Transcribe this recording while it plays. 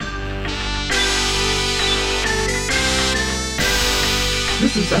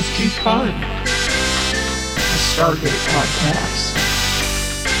This is SG Fun, a Stargate podcast.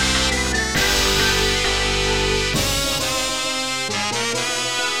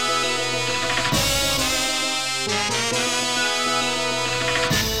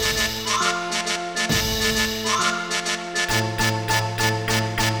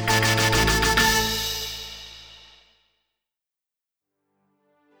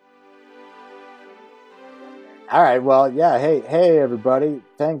 All right. Well, yeah. Hey, everybody.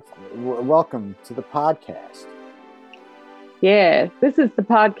 Welcome to the podcast. Yeah, this is the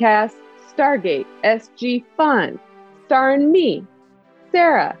podcast Stargate SG Fun, starring me,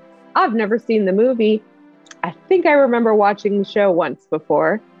 Sarah. I've never seen the movie. I think I remember watching the show once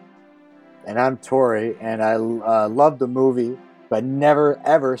before. And I'm Tori, and I love the movie, but never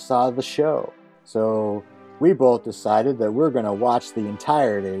ever saw the show. So we both decided that we're going to watch the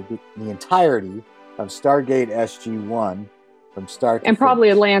entirety of Stargate SG-1 from start to and probably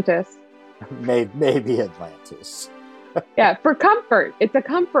finish. Atlantis. Maybe Atlantis. Yeah, for comfort. It's a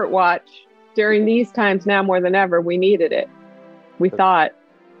comfort watch during these times now more than ever. We needed it. We thought.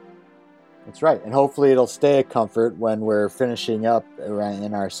 That's right. And hopefully it'll stay a comfort when we're finishing up around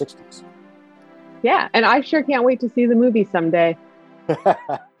in our 60s. Yeah, and I sure can't wait to see the movie someday. It's going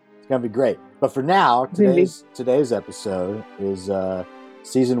to be great. But for now, today's episode is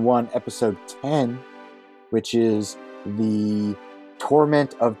Season 1, Episode 10, which is The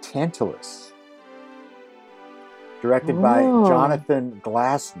Torment of Tantalus. Directed by Jonathan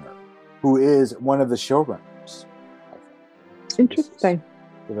Glassner, who is one of the showrunners. Interesting.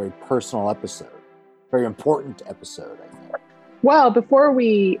 A very personal episode. Very important episode, I think. Well, before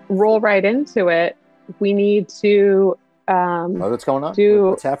we roll right into it, we need to... what's going on?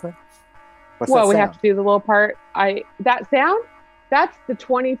 What's happening? We have to do the little part. That sound? That's the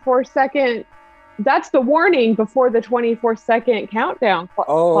 24-second... That's the warning before the 24-second countdown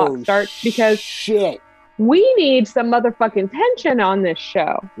clock starts. Because shit. We need some motherfucking tension on this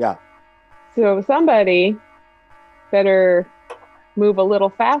show. Yeah. So somebody better move a little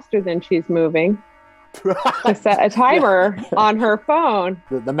faster than she's moving to set a timer on her phone.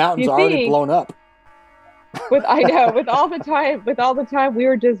 The mountain's already blown up. With all the time we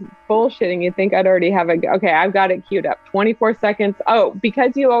were just bullshitting. You think I'd already have I've got it queued up. 24 seconds. Oh,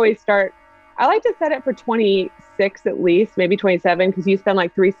 because you always start. I like to set it for 26 at least, maybe 27, because you spend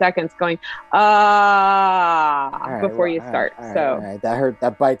like 3 seconds going before you start. All right.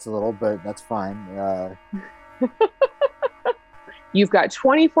 That bites a little, but that's fine. You've got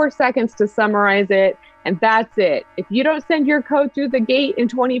 24 seconds to summarize it, and that's it. If you don't send your code through the gate in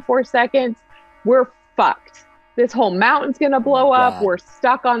 24 seconds, we're fucked. This whole mountain's gonna blow up. God. We're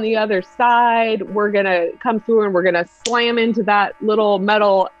stuck on the other side. We're gonna come through and we're gonna slam into that little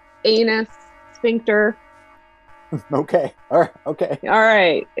metal anus sphincter. Okay. All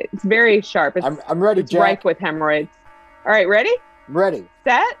right. It's very sharp. I'm ready, it's Jack. rife with hemorrhoids. All right, ready? I'm ready.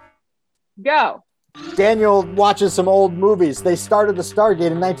 Set. Go. Daniel watches some old movies. They started the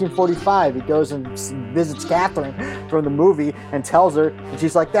Stargate in 1945. He goes and visits Catherine from the movie and tells her, and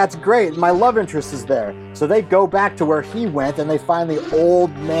she's like, "That's great. My love interest is there." So they go back to where he went, and they find the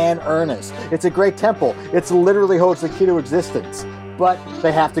old man Ernest. It's a great temple. It's literally holds the key to existence. But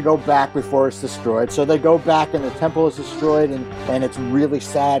they have to go back before it's destroyed. So they go back, and the temple is destroyed, and it's really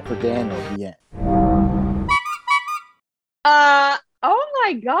sad for Daniel at the end. Oh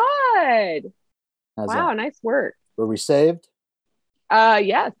my God. How's wow, that? Nice work. Were we saved?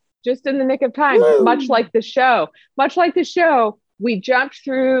 Yes, just in the nick of time. Woo! Much like the show, we jumped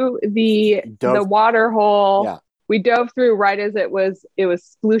through the water hole. Yeah. We dove through right as it was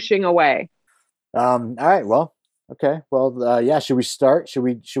splooshing away. All right. Well, okay. Well, yeah. Should we start? Should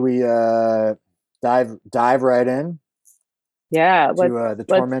we dive right in? Yeah.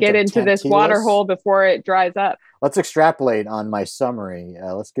 Let's get into this water hole before it dries up. Let's extrapolate on my summary.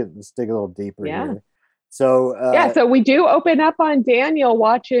 Let's dig a little deeper here. So so we do open up on Daniel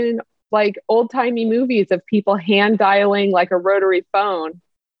watching like old-timey movies of people hand dialing like a rotary phone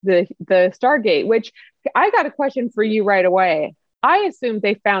the Stargate, which I got a question for you right away. I assumed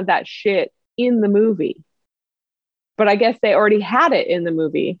they found that shit in the movie, but I guess they already had it in the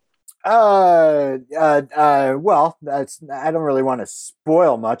movie. Well, I don't really want to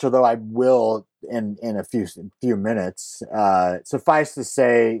spoil much, although I will in a few minutes. Suffice to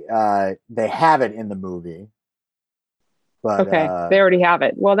say, they have it in the movie. But okay, they already have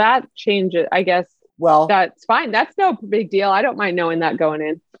it. Well, that changes, I guess. Well, that's fine. That's no big deal. I don't mind knowing that going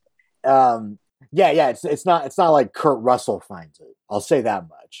in. Yeah. It's not like Kurt Russell finds it. I'll say that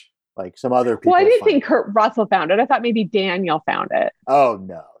much. Like some other people. Well, I didn't think Kurt Russell found it. I thought maybe Daniel found it. Oh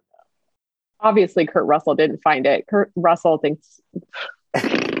no. Obviously, Kurt Russell didn't find it. Kurt Russell thinks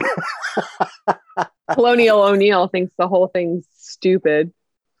Colonial O'Neill thinks the whole thing's stupid,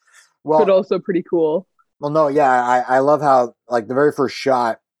 but Well, also pretty cool. well, no, yeah, I love how like the very first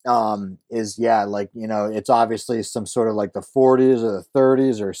shot is like it's obviously some sort of like the 40s or the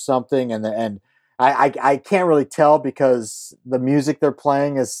 30s or something, and I can't really tell because the music they're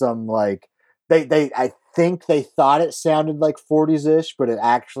playing is some like they I think they thought it sounded like 40s ish, but it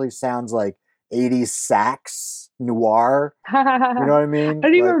actually sounds like 80s sax noir. You know what I I mean?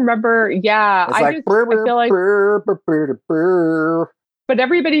 don't even Like remember. Yeah, it's like I feel like, brr. but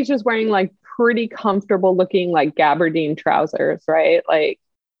everybody's just wearing like pretty comfortable looking like gabardine trousers, right? Like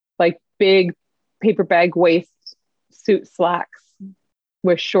big paper bag waist suit slacks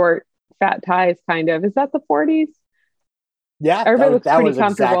with short fat ties, kind of. Is that the 40s? Yeah, Everybody looks that pretty was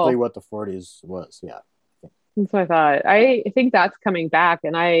exactly comfortable. what the 40s was. Yeah. That's what I thought. I think that's coming back,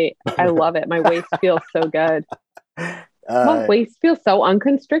 and I love it. My waist feels so good. My Uh, waist feels so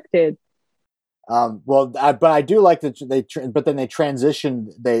unconstricted. but I do like that but then they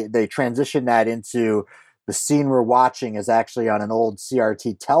transition that into the scene we're watching is actually on an old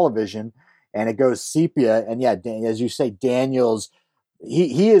CRT television, and it goes sepia, and yeah, as you say, Daniel's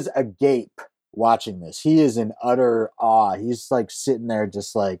he is agape watching this. He is in utter awe. He's like sitting there,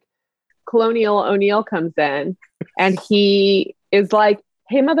 just like Colonial O'Neill comes in and he is like,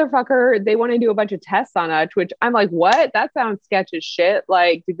 hey, motherfucker, they want to do a bunch of tests on us, which I'm like, what? That sounds sketch as shit.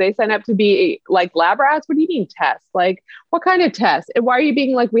 Like, did they sign up to be like lab rats? What do you mean tests? Like, what kind of tests? And why are you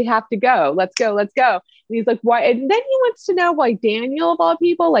being like, we have to go? Let's go. Let's go. And he's like, why? And then he wants to know, like, Daniel, of all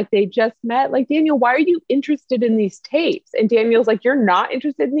people, like they just met. Like, Daniel, why are you interested in these tapes? And Daniel's like, you're not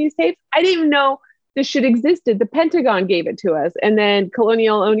interested in these tapes? I didn't even know this shit existed. The Pentagon gave it to us. And then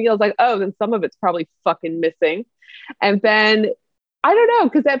Colonial O'Neill's like, oh, then some of it's probably fucking missing. And then I don't know,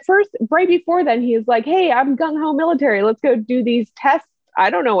 because at first, right before then, he's like, hey, I'm gung ho military. Let's go do these tests.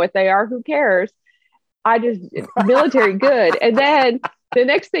 I don't know what they are. Who cares? I just, military good. And then the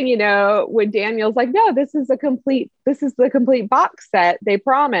next thing you know, when Daniel's like, no, this is the complete box set they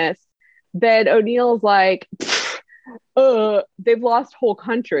promised, then O'Neill's like, they've lost whole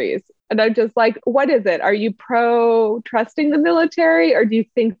countries. And I'm just like, what is it? Are you pro trusting the military or do you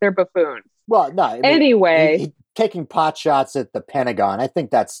think they're buffoons? well, no. I mean, Anyway, taking pot shots at the Pentagon, I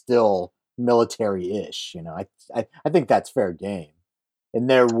think that's still military-ish. I think that's fair game in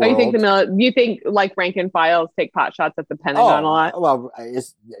their oh, you think world. you think like rank and files take pot shots at the Pentagon a lot? Well,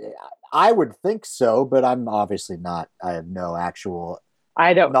 I would think so, but I'm obviously not. I have no actual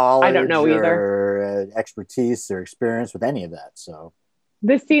I don't knowledge know either. or expertise or experience with any of that. So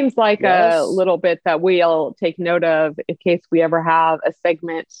This seems like a yes, little bit that we'll take note of in case we ever have a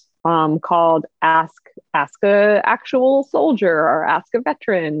segment called Ask a Actual Soldier or Ask a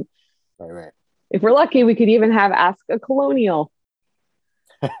Veteran. right. If we're lucky, we could even have Ask a Colonial.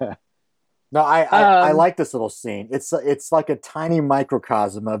 No, I Um, like this little scene. It's like a tiny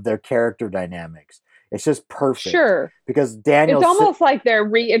microcosm of their character dynamics. It's just perfect sure. because It's almost like they're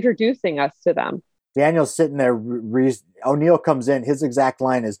reintroducing us to them. Daniel's sitting there. O'Neill comes in. His exact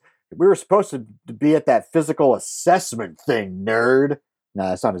line is, "We were supposed to be at that physical assessment thing, nerd." No,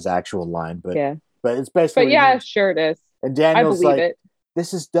 that's not his actual line, Yeah. but it's basically But what he yeah, means. sure it is. And I Daniel's believe like, it.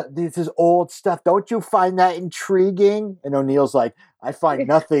 this is old stuff. Don't you find that intriguing?" And O'Neill's like, "I find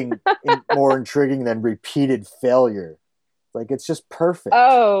nothing more intriguing than repeated failure." Like it's just perfect.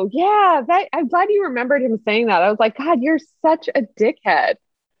 Oh, yeah. That I'm glad you remembered him saying that. I was like, God, you're such a dickhead.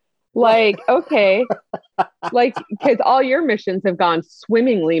 Like, okay. Like, because all your missions have gone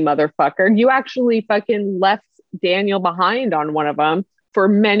swimmingly, motherfucker. You actually fucking left Daniel behind on one of them for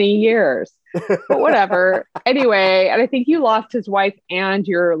many years. But whatever. Anyway, and I think you lost his wife and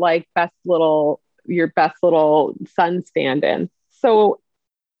your like your best little son stand-in. So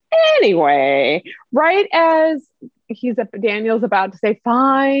anyway, right as Daniel's about to say,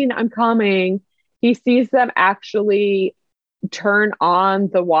 fine, I'm coming, he sees them actually turn on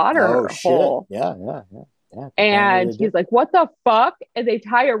the water Oh shit! hole. Yeah. Apparently And they he's did. like, what the fuck? And they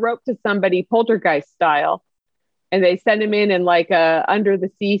tie a rope to somebody poltergeist style. And they send him in like a under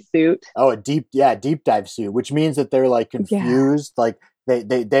the sea suit. Oh, deep dive suit, which means that they're like Yeah. confused. Like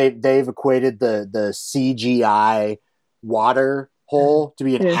they've equated the CGI water hole to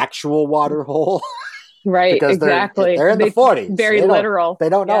be an Yeah. actual water hole Right. because Exactly. they're in the 40s. Very literal. They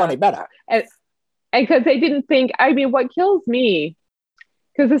don't know Yeah. any better. And because they didn't think, I mean, what kills me,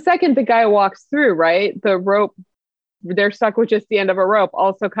 because the second the guy walks through, right, the rope, they're stuck with just the end of a rope,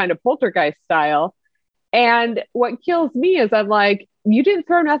 also kind of poltergeist style. And what kills me is I'm like, you didn't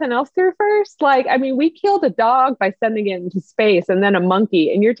throw nothing else through first? Like, I mean, we killed a dog by sending it into space and then a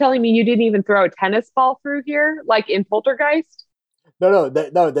monkey. And you're telling me you didn't even throw a tennis ball through here, like in Poltergeist?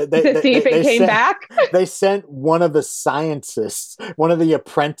 To see if it came back? They sent one of the scientists, one of the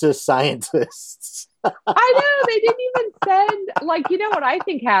apprentice scientists. I know, they didn't even send, like, you know what I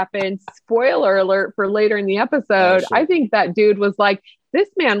think happened? Spoiler alert for later in the episode. I think that dude was like, this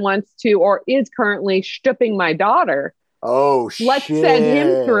man wants to or is currently stooping my daughter. Oh, shit. Let's send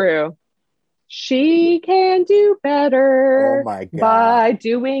him through. She can do better by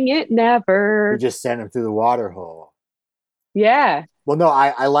doing it never. You just sent him through the water hole. Yeah. Well, no,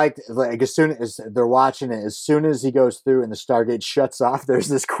 I liked, like, as soon as they're watching it, as soon as he goes through and the Stargate shuts off, there's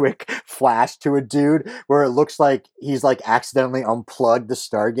this quick flash to a dude where it looks like he's like accidentally unplugged the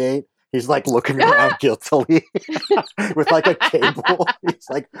Stargate. He's like looking around guiltily with like a cable. He's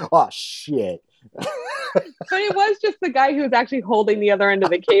like, oh shit. But it was just the guy who was actually holding the other end of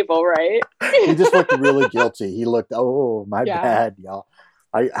the cable, right? He just looked really guilty. He looked, oh, my bad, y'all.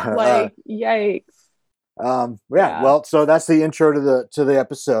 Yikes. Well, so that's the intro to the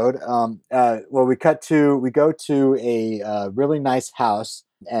episode. Well, we go to a really nice house,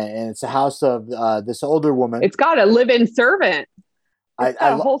 and it's a house of this older woman. It's got a live-in servant. It's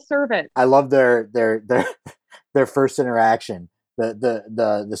got a whole servant. I love their first interaction.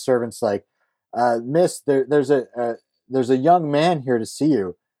 The servant's like, Miss, there's a young man here to see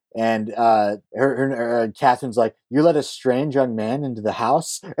you. And her Catherine's like, you let a strange young man into the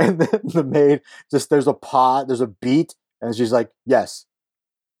house? And then the maid just, there's a beat, and she's like, yes.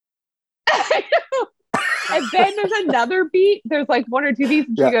 And then there's another beat. There's like one or two beats,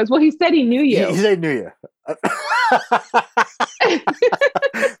 and she goes, well, he said he knew you. He said he knew you. But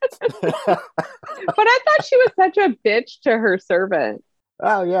I thought she was such a bitch to her servant.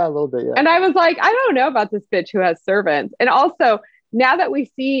 Oh yeah, a little bit, yeah. And I was like, I don't know about this bitch who has servants. And also, now that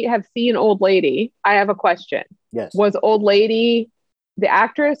we have seen Old Lady, I have a question. Yes. Was Old Lady the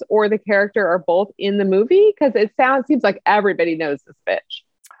actress or the character or both in the movie? Because seems like everybody knows this bitch.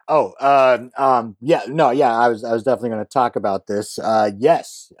 Oh, yeah, no, yeah, I was definitely going to talk about this.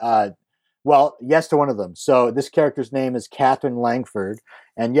 Yes. Well, yes to one of them. So this character's name is Catherine Langford,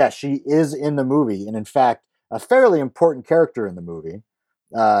 and yes, she is in the movie, and in fact, a fairly important character in the movie.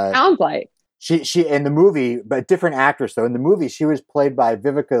 Sounds like. She in the movie, but different actress though. In the movie, she was played by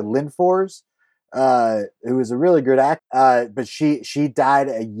Vivica Lindfors, who was a really good actor. But she died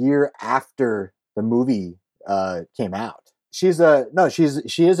a year after the movie came out. She is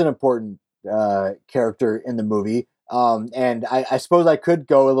an important character in the movie. And I suppose I could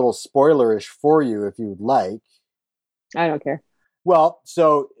go a little spoilerish for you if you would like. I don't care. Well,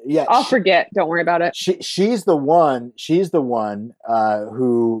 so yeah, I'll forget. Don't worry about it. She's the one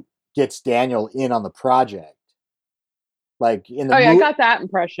who gets Daniel in on the project. Like in the I got that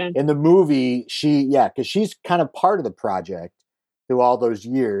impression. In the movie, because she's kind of part of the project through all those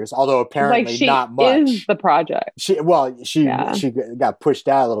years, although apparently not much. Is the project. She got pushed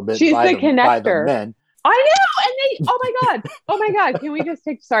out a little bit. She's by the connector. By the men. I know, and they. Oh my god! Can we just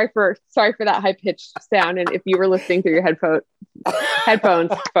take? Sorry for that high pitched sound. And if you were listening through your headphones,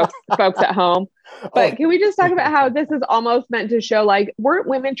 folks at home. But can we just talk about how this is almost meant to show, like, weren't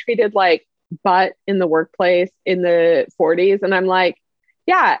women treated like butt in the workplace in the 40s? And I'm like,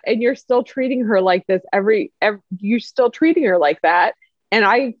 yeah, and you're still treating her like this you're still treating her like that. And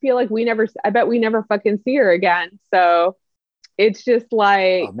I feel like I bet we never fucking see her again. So it's just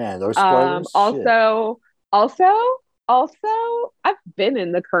like, oh man, those spoilers. Also, I've been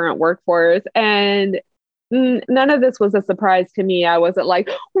in the current workforce, and none of this was a surprise to me. I wasn't like,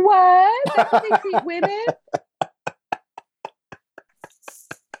 what? That's how they treat women?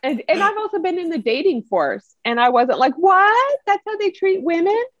 And I've also been in the dating force, and I wasn't like, what? That's how they treat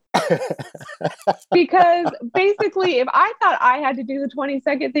women? Because basically, if I thought I had to do the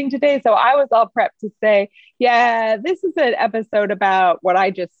 20-second thing today, so I was all prepped to say, yeah, this is an episode about what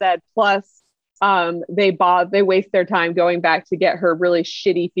I just said, plus they waste their time going back to get her really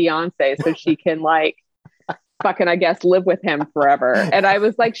shitty fiance so she can, like, fucking, I guess, live with him forever. And I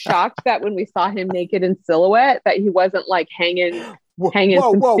was like shocked that when we saw him naked in silhouette, that he wasn't like hanging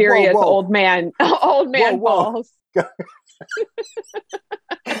some serious old man balls.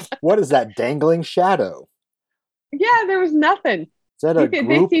 What is that dangling shadow? Yeah, there was nothing. Is that a they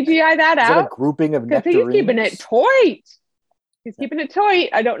group? CGI that out? Is that a grouping of nectarines? He's keeping it tight. He's keeping it tight.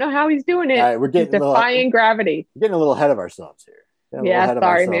 I don't know how he's doing it. We're getting defying gravity. We're getting a little ahead of ourselves here.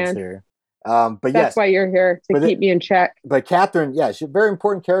 Sorry, man. Here. But that's why you're here, to keep me in check. But Catherine, she's a very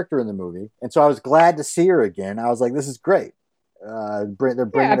important character in the movie, and so I was glad to see her again. I was like, "This is great." They're bringing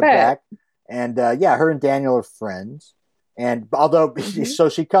her back, and her and Daniel are friends. And although, so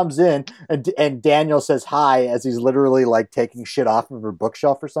she comes in, and Daniel says hi as he's literally like taking shit off of her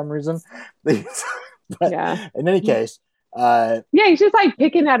bookshelf for some reason. But in any case, Yeah, he's just like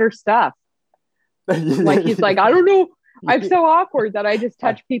picking at her stuff. Like he's like, I don't know. I'm so awkward that I just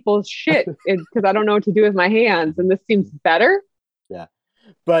touch people's shit because I don't know what to do with my hands, and this seems better. Yeah,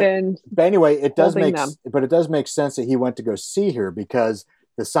 but anyway, it does make sense that he went to go see her because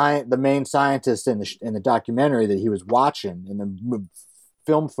the main scientist in the documentary that he was watching in the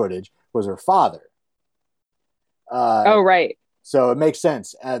film footage was her father. Oh right. So it makes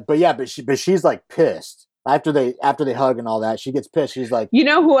sense. But she's like pissed. After they hug and all that, she gets pissed. She's like, you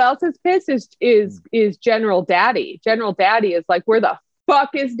know who else is pissed is General Daddy. General Daddy is like, where the fuck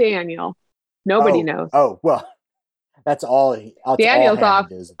is Daniel? Nobody knows. Oh well, that's all. Daniel's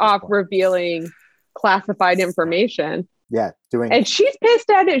off revealing classified information. Yeah, and she's pissed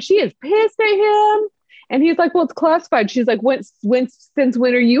at it. She is pissed at him, and he's like, "Well, it's classified." She's like, since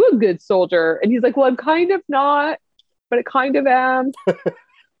when are you a good soldier?" And he's like, "Well, I'm kind of not, but I kind of am."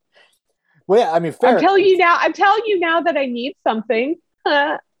 Well, yeah, I mean, fair. I'm telling you now that I need something.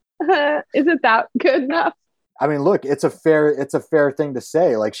 Isn't that good enough? I mean, look, it's a fair thing to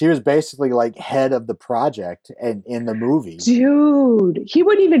say. Like, she was basically like head of the project and in the movie. Dude, he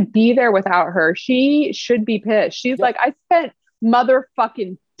wouldn't even be there without her. She should be pissed. She's like, I spent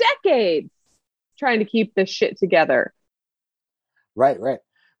motherfucking decades trying to keep this shit together. Right.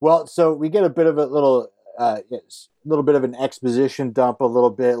 Well, so we get a bit of a little bit of an exposition dump, a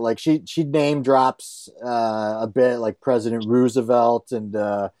little bit. Like she name drops a bit, like President Roosevelt and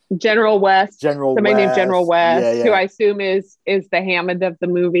General West. Somebody named General West, who I assume is the Hammond of the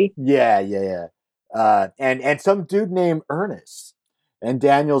movie. Yeah. And some dude named Ernest. And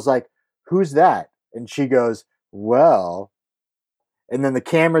Daniel's like, "Who's that?" And she goes, "Well," and then the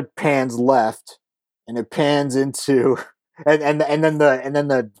camera pans left, and it pans into, and then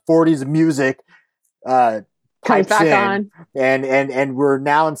the 40s music comes back on, and we're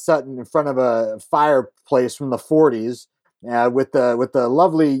now in Sutton in front of a fireplace from the 40s with the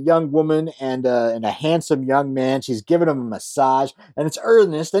lovely young woman and a handsome young man. She's giving him a massage, and it's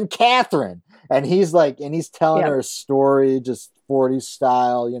Ernest and Catherine, and he's telling her a story, just 40s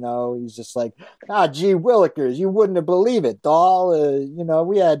style, you know. He's just like, gee willikers, you wouldn't believe it, doll. You know,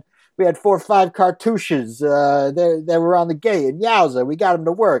 we had 4 or 5 cartouches. They were on the gate, and yowza, we got them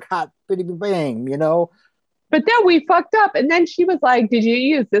to work. Hot bitty bang, you know. But then we fucked up. And then she was like, "Did you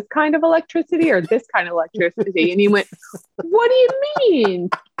use this kind of electricity or this kind of electricity?" And he went, "What do you mean?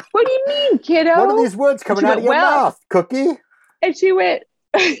 What do you mean, kiddo? What are these words coming out of your mouth, Cookie?" And she went,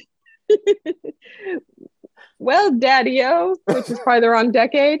 "Well, Daddy-o," which is probably the wrong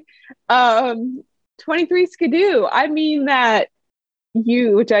decade. 23 skidoo. I mean that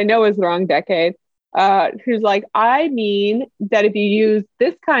you, which I know is the wrong decade. Who's like, "I mean that if you use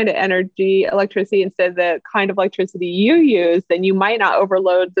this kind of electricity instead of the kind of electricity you use, then you might not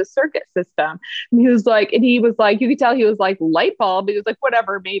overload the circuit system." And he was like, you could tell he was like, light bulb. He was like,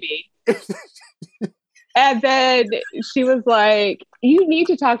 whatever, maybe. And then she was like, "You need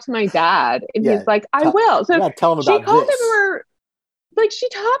to talk to my dad." And he's like, "I will." So tell him about she calls him she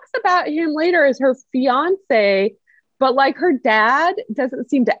talks about him later as her fiance. But like her dad doesn't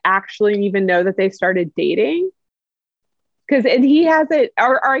seem to actually even know that they started dating. And he hasn't,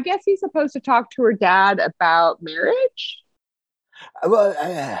 or I guess he's supposed to talk to her dad about marriage. Well,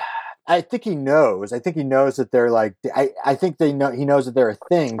 I think he knows. I think he knows that they're like, I think he knows that they're a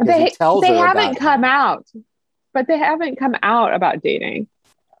thing because he tells her about it. They haven't come out, but they haven't come out about dating.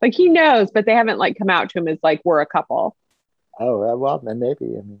 Like he knows, but they haven't like come out to him as like, we're a couple. Oh, well, then maybe.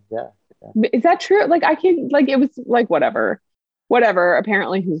 I mean, yeah. Is that true? Like I can't, like it was like whatever.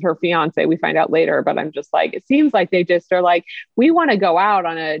 Apparently he's her fiance. We find out later, but I'm just like, it seems like they just are like, we want to go out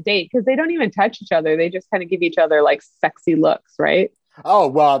on a date because they don't even touch each other. They just kind of give each other like sexy looks, right? Oh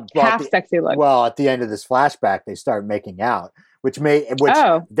well, half sexy looks. Well, at the end of this flashback, they start making out,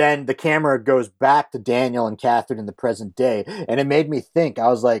 then the camera goes back to Daniel and Catherine in the present day, and it made me think. I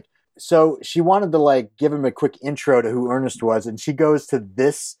was like, so she wanted to like give him a quick intro to who Ernest was, and she goes to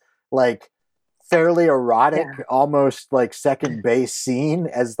this like fairly erotic, almost like second base scene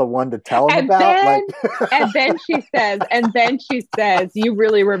as the one to tell him about. And then she says, "You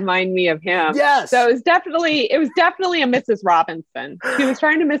really remind me of him." Yes. So it was definitely a Mrs. Robinson. She was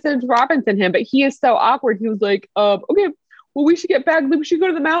trying to Mrs. Robinson him, but he is so awkward. He was like, "Okay, well, we should get back. We should go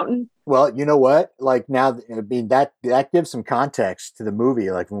to the mountain." Well, you know what? Like now, I mean that gives some context to the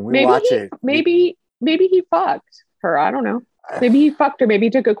movie. Like when we watch it, maybe he fucked her. I don't know. Maybe he fucked her. Maybe he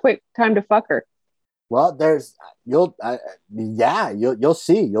took a quick time to fuck her. Well, you'll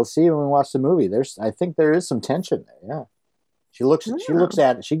see when we watch the movie. I think there is some tension there. Yeah, she looks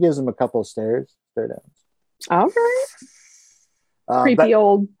at it. She gives him a couple of stare downs. All right, creepy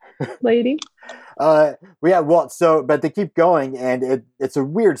old lady. Yeah, well, so but they keep going, and it's a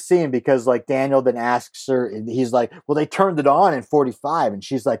weird scene because like Daniel then asks her, and he's like, "Well, they turned it on in '45," and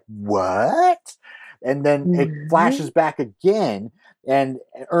she's like, "What?" And then it flashes back again, and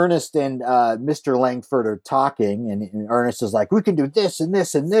Ernest and Mr. Langford are talking, and Ernest is like, "We can do this and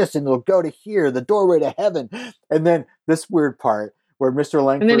this and this, and it'll go to here, the doorway to heaven." And then this weird part where Mr.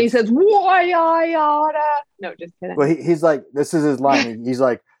 Langford, And then he says, "Why yada?" No, just kidding. well, he's like, this is his line. He's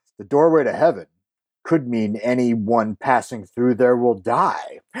like, "The doorway to heaven could mean anyone passing through there will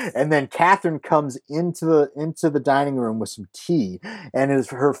die." And then Catherine comes into the dining room with some tea, and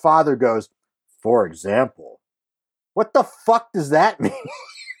her father goes, "For example." What the fuck does that mean?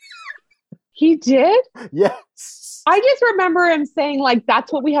 He did? Yes. I just remember him saying, like,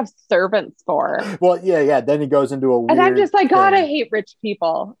 that's what we have servants for. Well, yeah. Then he goes into a weird And I'm just like, God, thing. I hate rich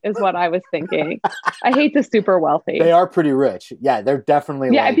people, is what I was thinking. I hate the super wealthy. They are pretty rich. Yeah, they're definitely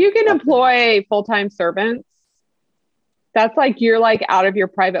Yeah, like, if you can up employ full-time servants, that's like you're like out of your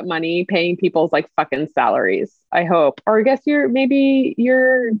private money paying people's like fucking salaries, I hope. Or I guess you're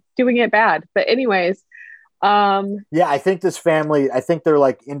doing it bad. But anyways, yeah, I think this family, I think they're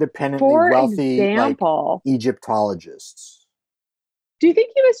like independently for wealthy, example, like Egyptologists. do you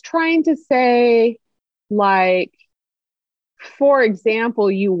think he was trying to say, like, for example,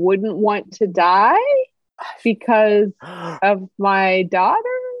 you wouldn't want to die because of my daughter?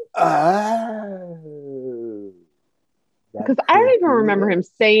 Because I don't even remember him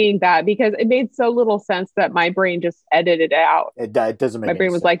saying that, because it made so little sense that my brain just edited it out. It doesn't make My brain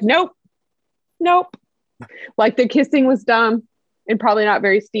any was sense. like, nope. Like the kissing was dumb and probably not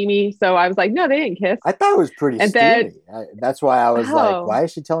very steamy. So I was like, no, they didn't kiss. I thought it was pretty And steamy. then- That's why I was like, Oh. why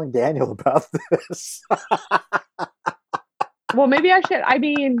is she telling Daniel about this? Well, maybe I should. I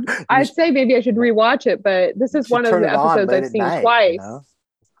mean, I'd say maybe I should rewatch it, but this is should one of turn the it on episodes late I've at seen night, twice. you know?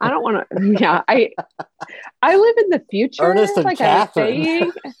 I don't want to. Yeah, I live in the future. Ernest and like I was Catherine.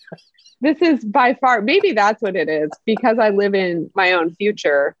 saying. This is by far, maybe that's what it is, because I live in my own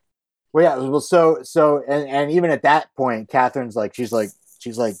future. Well, yeah. Well, so, and even at that point, Catherine's like, she's like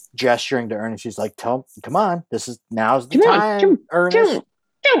gesturing to Ernest. She's like, come on, now's the Come on, time, Ernest.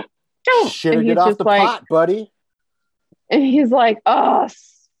 Shit, And get he's off just the like- pot, buddy. And he's like, oh,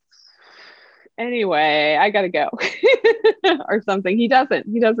 anyway, I gotta go. Or something. He doesn't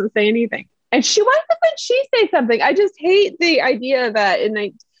say anything. And why doesn't she say something? I just hate the idea that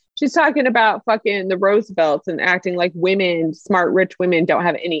she's talking about fucking the Roosevelts and acting like women, smart, rich women don't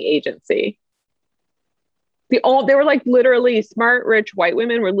have any agency. They were like literally smart, rich white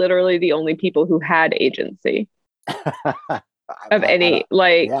women were literally the only people who had agency of any,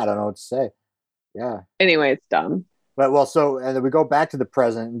 like, yeah, I don't know what to say. Yeah. Anyway, it's dumb. But and then we go back to the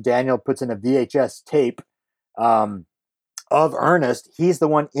present, and Daniel puts in a VHS tape of Ernest. He's the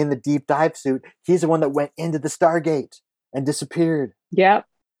one in the deep dive suit. He's the one that went into the Stargate and disappeared. Yep.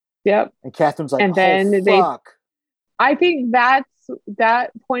 And Catherine's like, And then fuck. I think that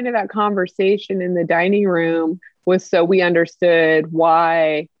point of that conversation in the dining room was so we understood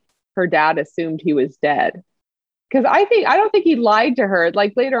why her dad assumed he was dead. Because I don't think he lied to her.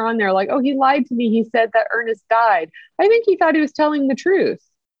 Like later on, they're like, oh, he lied to me. He said that Ernest died. I think he thought he was telling the truth.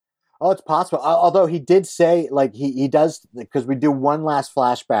 Oh, it's possible. Although he did say, like, he does, because we do one last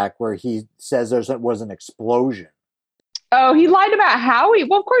flashback where he says there was an explosion. Oh, he lied about how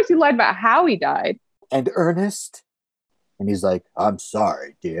well, of course he lied about how he died. And Ernest? And he's like, I'm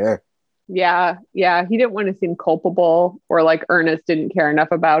sorry, dear. Yeah. He didn't want to seem culpable, or like Ernest didn't care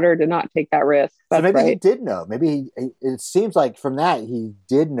enough about her to not take that risk. That's so maybe right. he did know. Maybe it seems like from that he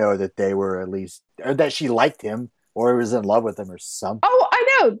did know that they were at least, or that she liked him, or was in love with him, or something. Oh,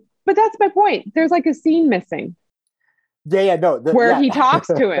 I know, but that's my point. There's like a scene missing. Yeah, no. Where he talks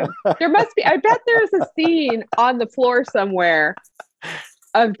to him. There must be. I bet there's a scene on the floor somewhere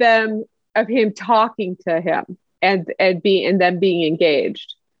of him talking to him and them being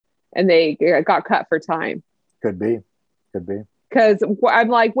engaged, and they got cut for time. Could be. Because I'm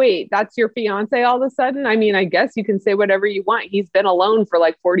like, wait, that's your fiance all of a sudden? I mean, I guess you can say whatever you want. He's been alone for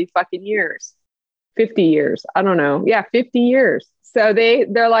like 40 fucking years. 50 years. I don't know. Yeah, 50 years. So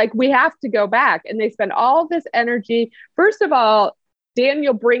they're like, we have to go back. And they spend all this energy. First of all,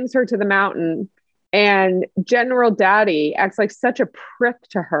 Daniel brings her to the mountain, and General Daddy acts like such a prick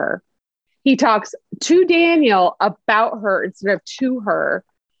to her. He talks to Daniel about her instead of to her.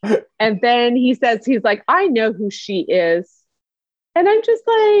 And then he's like, I know who she is. And I'm just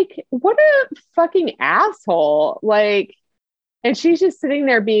like, what a fucking asshole. Like, and she's just sitting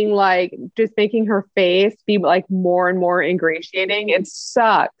there being like, just making her face be like more and more ingratiating. It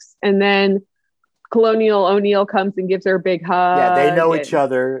sucks. And then Colonial O'Neill comes and gives her a big hug. Yeah, they know each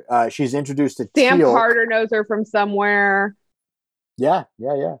other. She's introduced to Sam Teal'c. Carter knows her from somewhere. Yeah.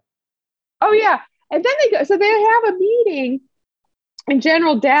 Oh yeah, and then they have a meeting, and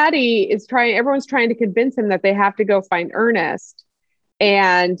General Daddy is everyone's trying to convince him that they have to go find Ernest.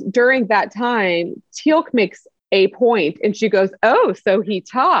 And during that time, Teal'c makes a point, and she goes, "Oh, so he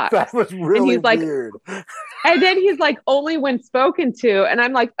talks." That was really weird. And then he's like, "Only when spoken to." And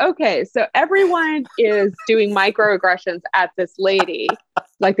I'm like, okay, so everyone is doing microaggressions at this lady,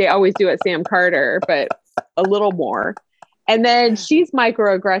 like they always do at Sam Carter, but a little more. And then she's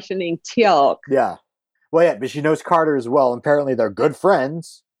microaggressioning Teal'c. Yeah. Well, yeah, but she knows Carter as well. Apparently they're good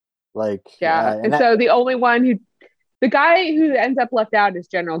friends. Like, yeah. So the only one the guy who ends up left out is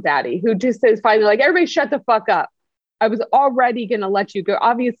General Daddy, who just says finally, like, everybody shut the fuck up. I was already going to let you go.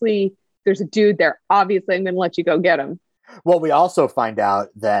 Obviously, there's a dude there. Obviously, I'm going to let you go get him. Well, we also find out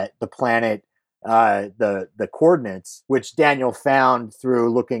that the planet, the coordinates, which Daniel found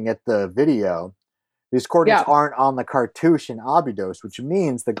through looking at the video, these coordinates aren't on the cartouche in Abydos, which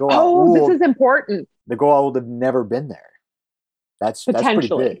means the Goa'uld. Oh, this is important. The Goa'uld have never been there. That's pretty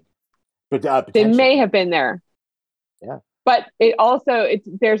big. But they may have been there. Yeah. But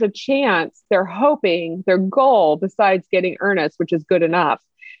there's a chance, they're hoping, their goal, besides getting Ernest, which is good enough,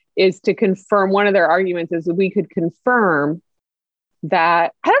 is to confirm. One of their arguments is that we could confirm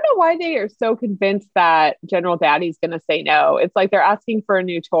that. I don't know why they are so convinced that General Daddy's going to say no. It's like they're asking for a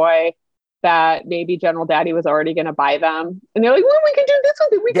new toy that maybe General Daddy was already going to buy them. And they're like, well, we can do this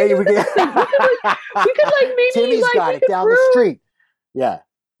with it. We can do this with it. We could like maybe Timmy's like, got it down the street. Yeah.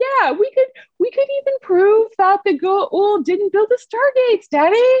 Yeah, we could even prove that the Goa'uld didn't build the Stargates,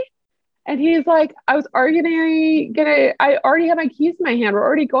 Daddy. And he's like, I already have my keys in my hand. We're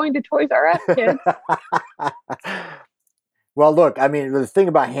already going to Toys R Us, kids. Well, look, I mean, the thing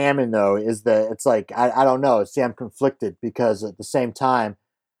about Hammond, though, is that it's like, I don't know. See, I'm conflicted because at the same time,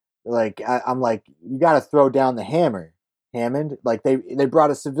 like, I'm like, you got to throw down the hammer, Hammond. Like, they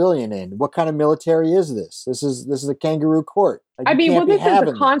brought a civilian in. What kind of military is this? This is a kangaroo court. Like, I mean, well, this is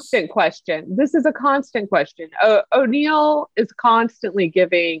a constant question. This is a constant question. O'Neill is constantly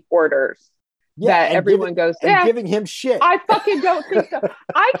giving orders that everyone goes, yeah, giving him shit. I fucking don't think so.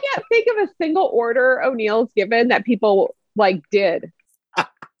 I can't think of a single order O'Neill's given that people like did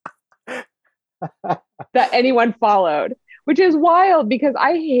that anyone followed, which is wild because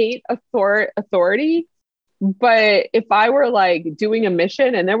I hate authority. But if I were like doing a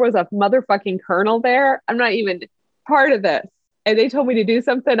mission and there was a motherfucking colonel there, I'm not even part of this, and they told me to do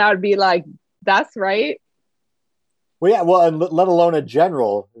something, I would be like, that's right. Well, yeah, well, and let alone a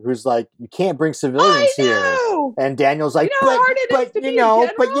general who's like, you can't bring civilians here. And Daniel's like, but you know.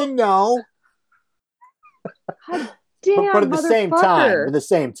 God damn, but at the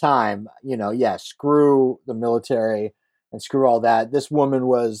same time, you know, yeah, screw the military and screw all that. This woman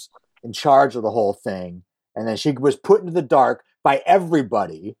was in charge of the whole thing, and then she was put into the dark by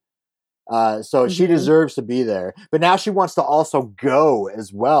everybody. So she deserves to be there, but now she wants to also go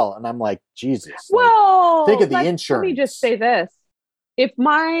as well. And I'm like, Jesus. Well, think of the insurance. Let me just say this: they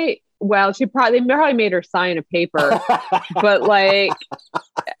probably made her sign a paper, but like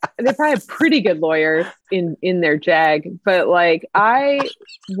they probably have pretty good lawyers in their jag. But like, I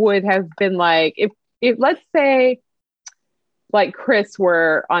would have been like, if let's say, like Chris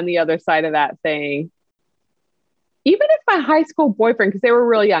were on the other side of that thing. Even if my high school boyfriend, because they were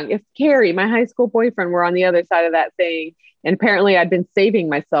real young, if Carrie, my high school boyfriend, were on the other side of that thing, and apparently I'd been saving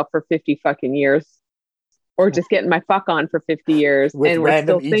myself for 50 fucking years, or just getting my fuck on for 50 years, with and we're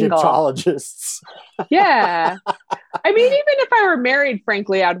random still single. Egyptologists. Yeah. I mean, even if I were married,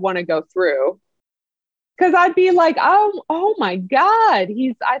 frankly, I'd want to go through. Because I'd be like, oh my God,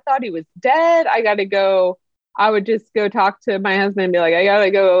 I thought he was dead. I got to go. I would just go talk to my husband and be like, I got to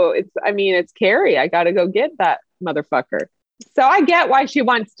go. It's Carrie. I got to go get that motherfucker. So I get why she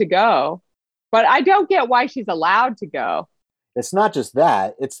wants to go, but I don't get why she's allowed to go. It's not just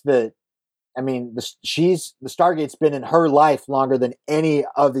that. It's the Stargate's been in her life longer than any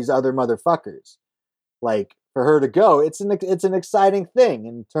of these other motherfuckers. Like, for her to go, it's an exciting thing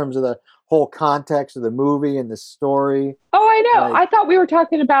in terms of the whole context of the movie and the story. Oh, I know. I thought we were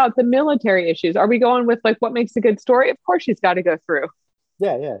talking about the military issues. Are we going with like what makes a good story? Of course she's got to go through.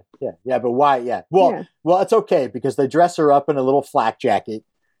 Yeah. But why? Yeah. Well, it's okay because they dress her up in a little flak jacket,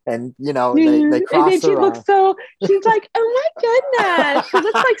 and you know they cross and then she her looks arm. She's like, oh my goodness, she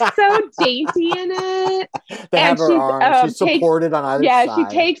looks like so dainty in it. They have her arms. She's supported on either side. Yeah, she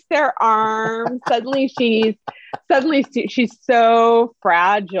takes their arms. Suddenly she's Suddenly she's so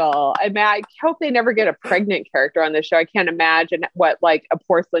fragile. I mean, I hope they never get a pregnant character on this show. I can't imagine what like a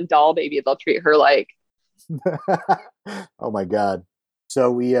porcelain doll baby they'll treat her like. Oh my God.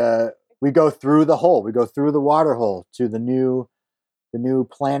 So we go through the hole. We go through the water hole to the new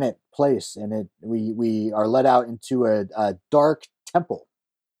planet place, and we are let out into a dark temple.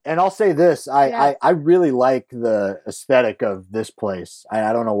 And I'll say this, I really like the aesthetic of this place.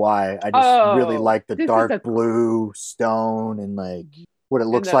 I don't know why. I just really like the dark blue stone and like what it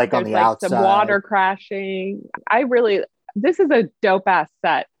looks like on the outside. Some water crashing. This is a dope ass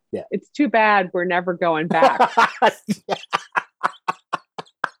set. Yeah. It's too bad we're never going back.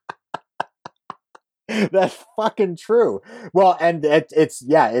 That's fucking true. Well, and it's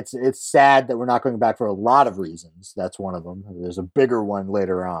sad that we're not going back for a lot of reasons. That's one of them. There's a bigger one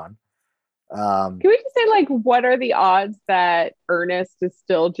later on. Can we just say, like, what are the odds that Ernest is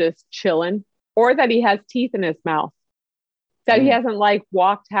still just chilling, or that he has teeth in his mouth, that he hasn't like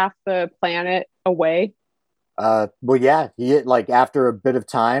walked half the planet away? Well, yeah, he like after a bit of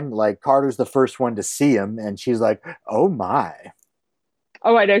time, like Carter's the first one to see him, and she's like, "Oh my."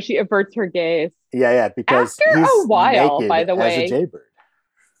 Oh, I know. She averts her gaze. Yeah, because after he's a while, naked by the way, as a jaybird.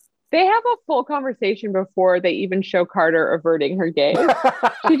 They have a full conversation before they even show Carter averting her gaze.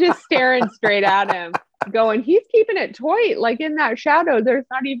 She's just staring straight at him, going, "He's keeping it tight. Like in that shadow, there's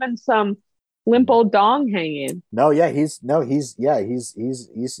not even some limp old dong hanging." No, yeah, he's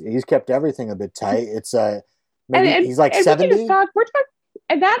kept everything a bit tight. It's maybe he's like 70. We're talking,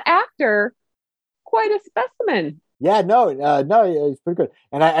 and that actor, quite a specimen. Yeah, no, he's pretty good,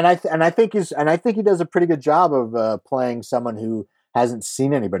 and I think he does a pretty good job of playing someone who hasn't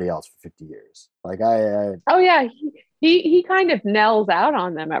seen anybody else for 50 years. Like oh yeah, he kind of nails out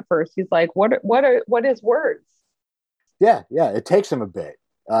on them at first. He's like, what is words? Yeah, it takes him a bit,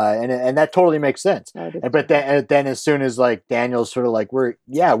 and that totally makes sense. But then as soon as like Daniel's sort of like we're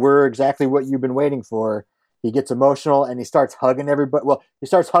exactly what you've been waiting for, he gets emotional and he starts hugging everybody. Well, he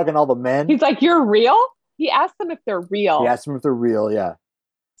starts hugging all the men. He's like, "You're real?" He asked them if they're real. He asked them if they're real, yeah.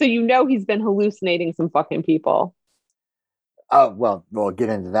 So he's been hallucinating some fucking people. Oh, well, we'll get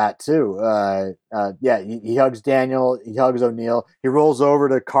into that too. Yeah, he hugs Daniel, he hugs O'Neill. He rolls over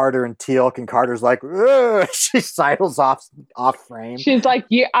to Carter and Teal'c, and Carter's like, ugh! She sidles off frame. She's like,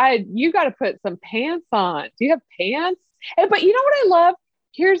 you got to put some pants on. Do you have pants? But you know what I love?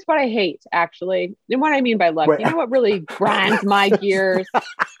 Here's what I hate, actually. And what I mean by love, you know what really grinds my gears?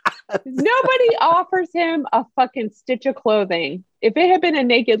 Nobody offers him a fucking stitch of clothing. If it had been a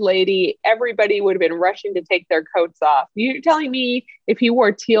naked lady, everybody would have been rushing to take their coats off. You're telling me if he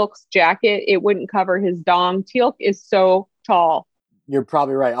wore Teal'c's jacket, it wouldn't cover his dong? Teal'c is so tall. You're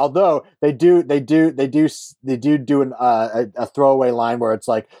probably right. Although they do a throwaway line where it's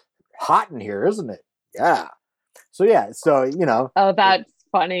like, "Hot in here, isn't it?" Yeah. So you know. Oh, that's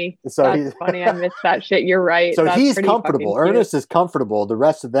funny. That's funny. I missed that shit. You're right. So he's comfortable. Ernest is comfortable. The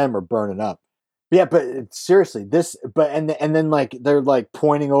rest of them are burning up. Yeah, but seriously, and then like they're like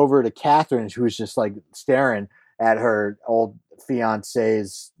pointing over to Catherine, who's just like staring at her old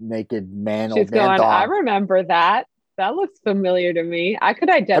fiance's naked man. She's going, dog. I remember that. That looks familiar to me. I could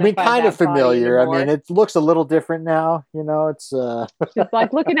identify. I mean, kind of familiar. I mean, it looks a little different now. You know, it's. She's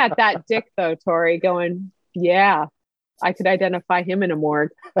like looking at that dick though, Tori, going, "Yeah, I could identify him in a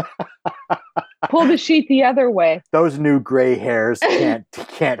morgue." Pull the sheet the other way. Those new gray hairs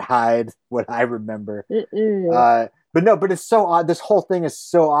can't hide what I remember. But it's so odd. This whole thing is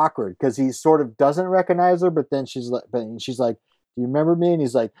so awkward because he sort of doesn't recognize her, but then she's like, "Do you remember me?" And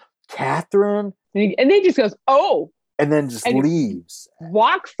he's like, "Catherine," and then he just goes, "Oh," and then just leaves,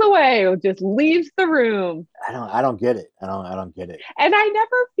 walks away, just leaves the room. I don't get it. I don't get it. And I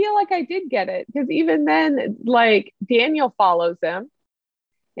never feel like I did get it because even then, like Daniel follows him,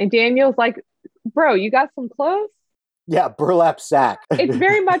 and Daniel's like, "Bro, you got some clothes?" Yeah, burlap sack. It's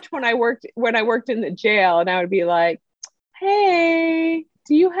very much when I worked in the jail, and I would be like, "Hey,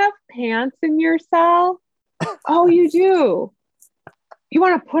 do you have pants in your cell?" "Oh, you do. You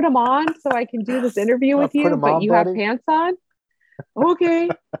want to put them on so I can do this interview with you, but you have pants on?" Okay.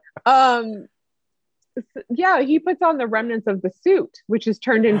 Yeah, he puts on the remnants of the suit, which is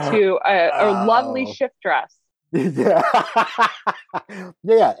turned into a lovely shift dress. Yeah.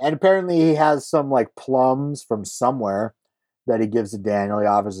 Yeah, and apparently he has some like plums from somewhere that he gives to Daniel. He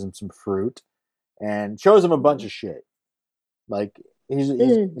offers him some fruit and shows him a bunch of shit. Like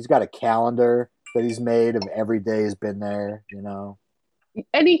he's got a calendar that he's made of every day he's been there, you know.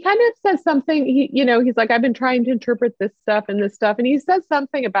 And he kind of says something, he's like, "I've been trying to interpret this stuff and this stuff." And he says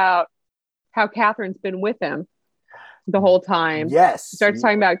something about how Catherine's been with him the whole time. Yes. He starts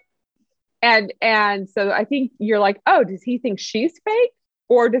talking about And so I think you're like, oh, does he think she's fake,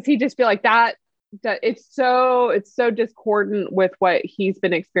 or does he just feel like that it's so discordant with what he's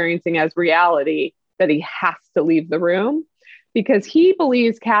been experiencing as reality that he has to leave the room because he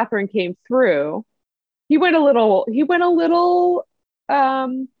believes Catherine came through. He went a little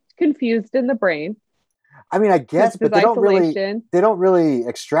confused in the brain. I mean, I guess, but they isolation. don't really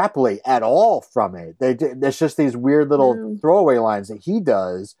extrapolate at all from it. There's just these weird little throwaway lines that he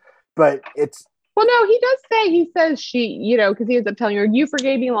does, but it's. Well, no, he says because he ends up telling her, you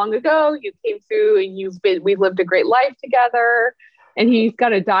forgave me long ago, you came through and we've lived a great life together. And he's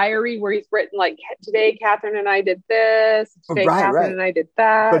got a diary where he's written like, today, Catherine and I did this. Today, Catherine and I did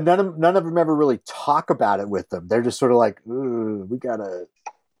that. But none of them ever really talk about it with them. They're just sort of like, ooh, we gotta,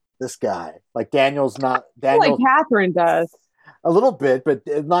 this guy. Like Daniel. Like Catherine does. A little bit, but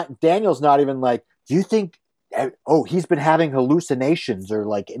Daniel's not even like, do you think, oh, he's been having hallucinations or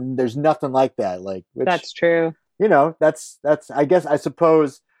like, and there's nothing like that. Like, that's true. That's, I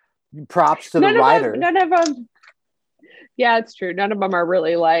suppose props to the writer. None of them. Yeah, it's true. None of them are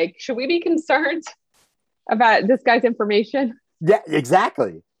really like, should we be concerned about this guy's information? Yeah,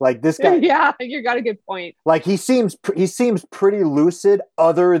 exactly. Like this guy. Yeah, you got a good point. Like he seems pretty lucid,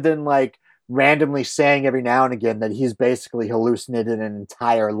 other than like randomly saying every now and again that he's basically hallucinated an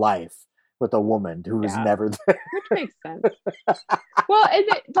entire life with a woman who was never there. Which makes sense. Well,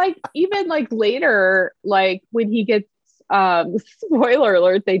 and even later, like when he gets spoiler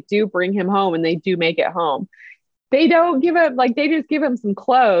alert, they do bring him home and they do make it home. They don't give him they just give him some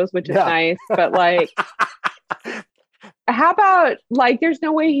clothes, which is nice, but how about there's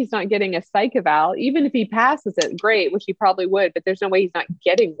no way he's not getting a psych eval, even if he passes it, great, which he probably would, but there's no way he's not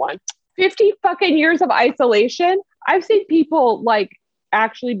getting one. 50 fucking years of isolation. I've seen people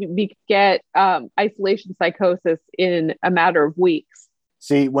actually get isolation psychosis in a matter of weeks.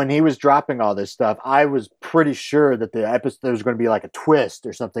 See, when he was dropping all this stuff, I was pretty sure that the episode there was going to be like a twist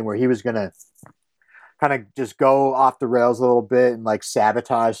or something where he was going to kind of just go off the rails a little bit and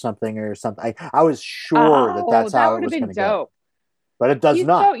sabotage something or something. I was sure that's how it was going to go. But it does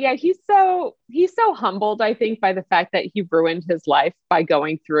not. He's so humbled, I think, by the fact that he ruined his life by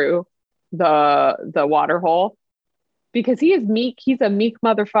going through the water hole, because he is meek. He's a meek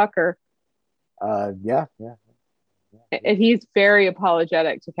motherfucker. Yeah. And he's very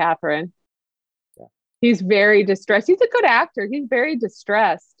apologetic to Catherine. Yeah. He's very distressed. He's a good actor. He's very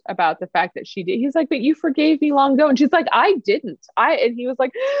distressed about the fact that she did. He's like, but you forgave me long ago. And she's like, I didn't. And he was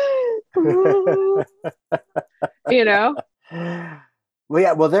like, Well,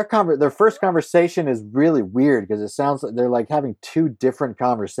 yeah. Well, their first conversation is really weird because it sounds like they're having two different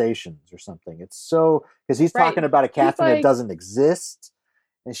conversations or something. It's so because he's talking about a Catherine that doesn't exist,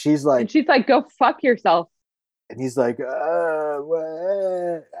 and she's like, go fuck yourself. And he's like, what?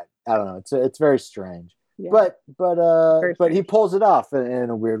 I don't know. It's very strange, but he pulls it off in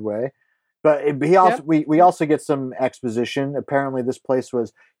a weird way. But he also we also get some exposition. Apparently, this place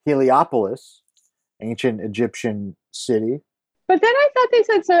was Heliopolis, ancient Egyptian city. But then I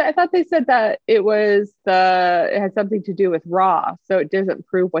thought they said that it had something to do with Ra, so it doesn't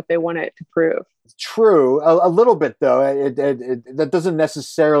prove what they want it to prove. True, a little bit though. That doesn't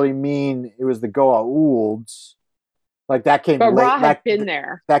necessarily mean it was the Goa'ulds. That came. But Ra had been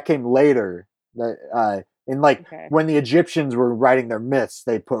there. That came later. When the Egyptians were writing their myths,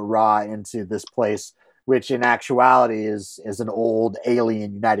 they put Ra into this place, which in actuality is an old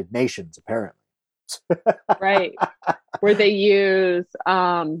alien United Nations, apparently. Right, where they use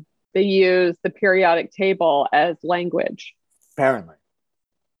the periodic table as language, apparently,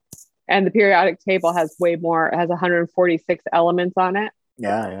 and the periodic table has way more. It has 146 elements on it.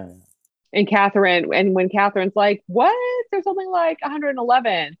 Yeah. And when Catherine's like, what? There's only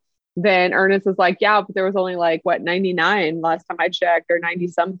 111. Then Ernest is like, yeah, but there was only 99 last time I checked, or 90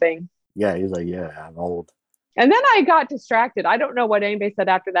 something. Yeah, he's like, yeah, I'm old. And then I got distracted. I don't know what anybody said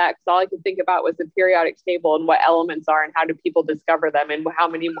after that, because all I could think about was the periodic table and what elements are and how do people discover them and how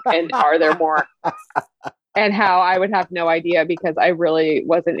many and are there more, and how I would have no idea because I really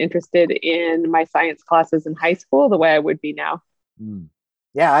wasn't interested in my science classes in high school the way I would be now.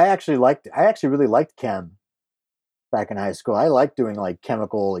 Yeah, I actually really liked chem back in high school. I liked doing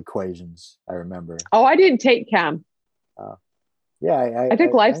chemical equations. I remember. Oh, I didn't take chem. Yeah, I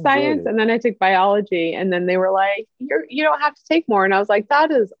took life science and then I took biology, and then they were like, you don't have to take more. And I was like, that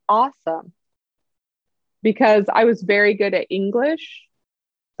is awesome. Because I was very good at English.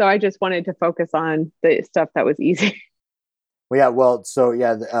 So I just wanted to focus on the stuff that was easy. They're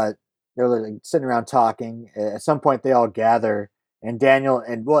sitting around talking. At some point they all gather, and Daniel,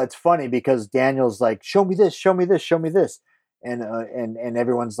 it's funny because Daniel's like, show me this, show me this, show me this. and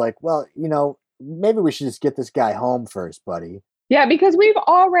everyone's like, well, maybe we should just get this guy home first, buddy. Yeah, because we've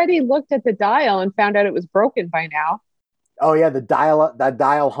already looked at the dial and found out it was broken by now. Oh yeah, the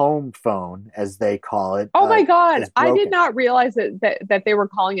dial home phone, as they call it. Oh my God. I did not realize that they were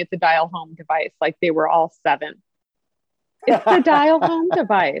calling it the dial home device. Like they were all 7. It's the dial home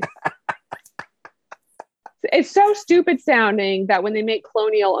device. It's so stupid sounding that when they make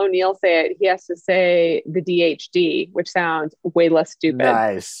Colonial O'Neill say it, he has to say the DHD, which sounds way less stupid.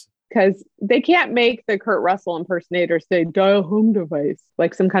 Nice. Because they can't make the Kurt Russell impersonator say dial home device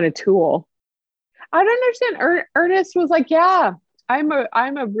like some kind of tool. I don't understand. Ernest was like, yeah, I'm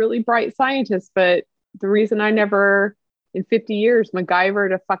a really bright scientist, but the reason I never in 50 years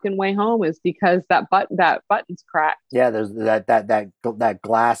MacGyvered a fucking way home is because that button's cracked. Yeah, there's that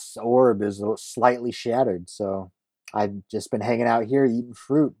glass orb is slightly shattered. So I've just been hanging out here eating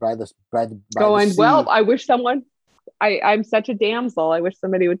fruit by the sea. Well, I wish someone. I'm such a damsel. I wish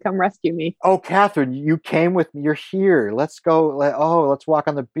somebody would come rescue me. Oh, Catherine, you came with me. You're here. Let's go. Let's walk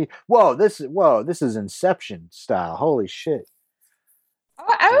on the beach. Whoa, this is Inception style. Holy shit.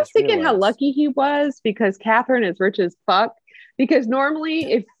 I was thinking how lucky he was because Catherine is rich as fuck. Because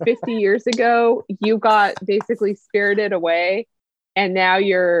normally, if 50 years ago you got basically spirited away and now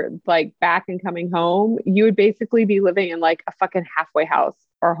you're like back and coming home, you would basically be living in like a fucking halfway house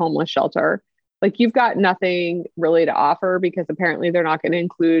or homeless shelter. Like you've got nothing really to offer because apparently they're not going to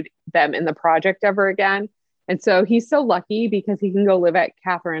include them in the project ever again. And so he's so lucky because he can go live at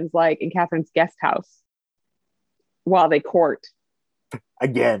Catherine's guest house while they court.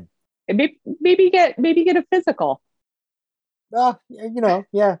 Again. And maybe get a physical. Yeah.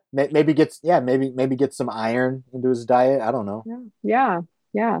 Maybe get some iron into his diet. I don't know. Yeah.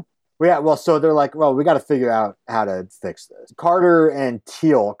 Well, so they're like, well, we got to figure out how to fix this. Carter and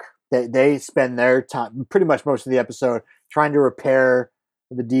Teal'c, they spend their time, pretty much most of the episode, trying to repair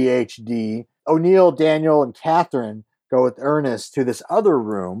the DHD. O'Neill, Daniel, and Catherine go with Ernest to this other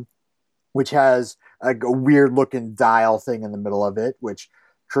room, which has a weird-looking dial thing in the middle of it, which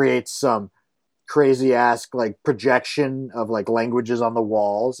creates some crazy-ass like projection of like languages on the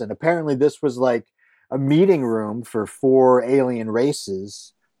walls. And apparently this was like a meeting room for 4 alien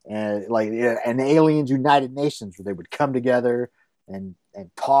races, and like an aliens United Nations, where they would come together and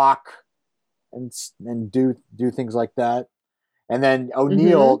talk and do things like that. And then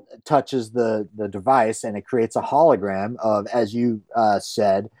O'Neill touches the device, and it creates a hologram of, as you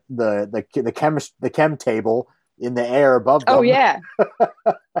said, the chem table in the air above them. Oh yeah,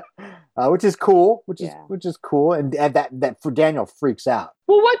 which is cool. Which is cool, and that for Daniel freaks out.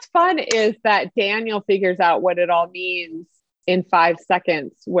 Well, what's fun is that Daniel figures out what it all means in 5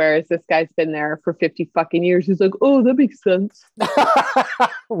 seconds, whereas this guy's been there for 50 fucking years. He's like, oh, that makes sense.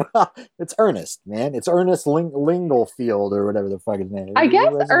 Well, it's Ernest, man. It's Ernest Linglefield or whatever the fuck his name is. I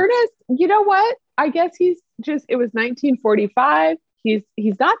guess Ernest, you know what? I guess it was 1945. He's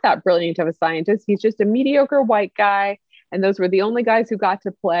not that brilliant of a scientist. He's just a mediocre white guy. And those were the only guys who got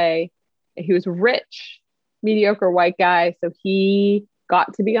to play. He was rich, mediocre white guy. So he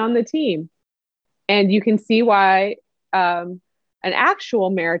got to be on the team. And you can see why an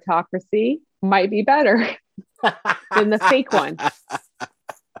actual meritocracy might be better than the fake one.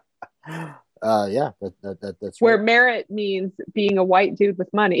 Yeah, that's where right. Merit means being a white dude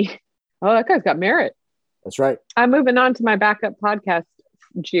with money. Oh, that guy's got merit. That's right. I'm moving on to my backup podcast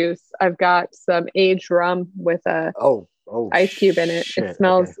juice. I've got some aged rum with a ice cube in it. Shit. It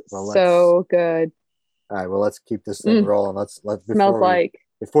smells so good. All right, well, let's keep this thing rolling. Let's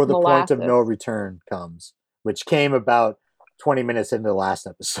before the molasses. Point of no return comes, which came about 20 minutes into the last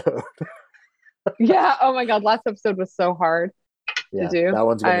episode. Yeah. Oh my God. Last episode was so hard to do. That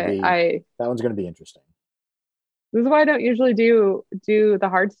one's gonna be interesting. This is why I don't usually do the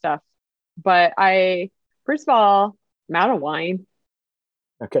hard stuff. But first of all, I'm out of wine.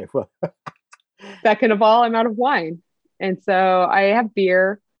 Okay. Well. Second of all, I'm out of wine. And so I have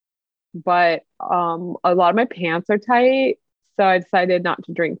beer, but a lot of my pants are tight. So I decided not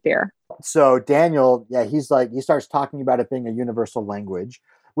to drink beer. So Daniel, he starts talking about it being a universal language,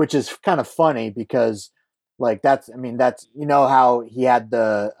 which is kind of funny because that's how he had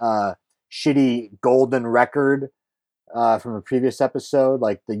the shitty golden record from a previous episode,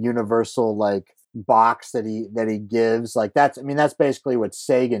 like the universal box that he gives. That's basically what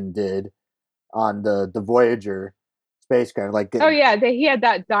Sagan did on the Voyager spacecraft. He had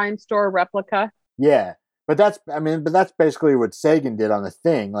that dime store replica. Yeah. But that's basically what Sagan did on the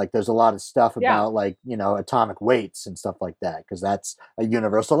thing. There's a lot of stuff about atomic weights and stuff like that, because that's a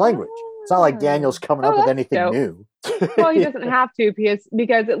universal language. It's not like Daniel's coming up with anything dope. new. Well, he doesn't have to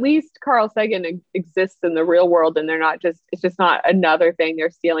because at least Carl Sagan exists in the real world, and it's just not another thing they're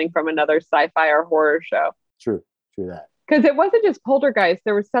stealing from another sci-fi or horror show. True that. Because it wasn't just Poltergeist.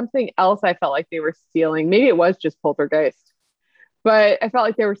 There was something else I felt like they were stealing. Maybe it was just Poltergeist. But I felt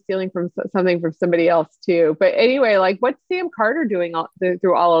like they were stealing from something from somebody else too. But anyway, like, what's Sam Carter doing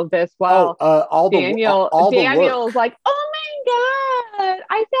through all of this? While Daniel's like, oh my God,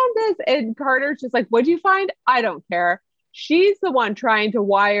 I found this. And Carter's just like, what'd you find? I don't care. She's the one trying to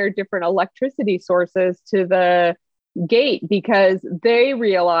wire different electricity sources to the gate because they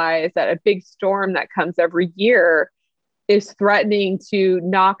realize that a big storm that comes every year is threatening to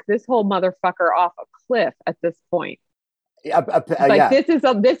knock this whole motherfucker off a cliff at this point. This is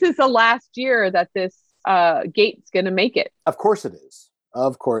the last year that this gate's gonna make it. Of course it is.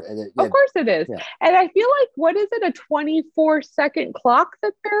 Of course it is. Yeah. And I feel like, what is it, a 24-second clock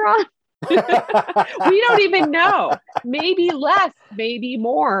that they're on? We don't even know. Maybe less, maybe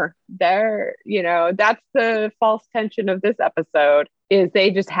more. That's the false tension of this episode, is they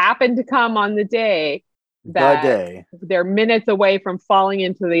just happen to come on the day that they're minutes away from falling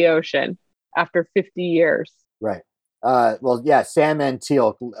into the ocean after 50 years. Right. Sam and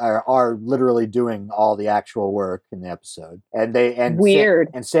Teal'c are literally doing all the actual work in the episode, and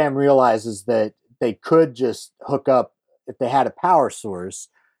Sam realizes that they could just hook up, if they had a power source,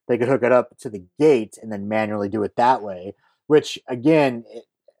 they could hook it up to the gate and then manually do it that way. Which again,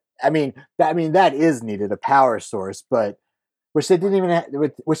 that is needed, a power source, but which they didn't even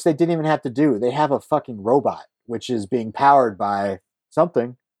have to do. They have a fucking robot which is being powered by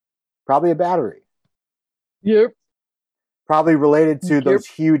something, probably a battery. Yep. Probably related to those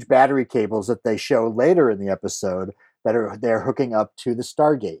huge battery cables that they show later in the episode that they're hooking up to the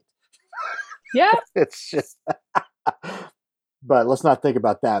Stargate. Yeah. It's just but let's not think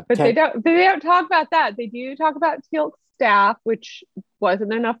about that. But they don't talk about that. They do talk about Teal'c's staff, which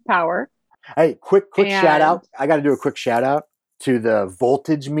wasn't enough power. Hey, quick shout out. I got to do a quick shout out to the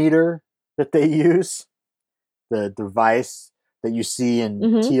voltage meter that they use, the device that you see in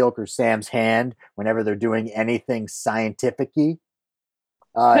Teal'c or Sam's hand whenever they're doing anything scientific-y.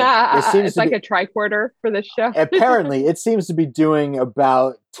 It's like a tricorder for this show. Apparently, it seems to be doing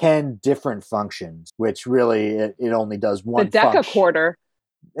about 10 different functions, which really it only does one function. The decacorder.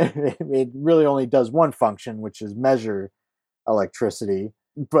 It really only does one function, which is measure electricity,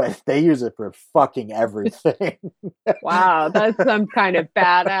 but they use it for fucking everything. Wow, that's some kind of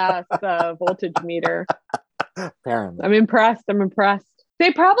badass voltage meter. Apparently. I'm impressed.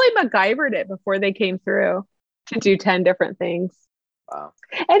 They probably MacGyvered it before they came through to do 10 different things. Wow.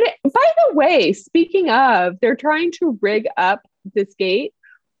 And by the way, speaking of, they're trying to rig up this gate.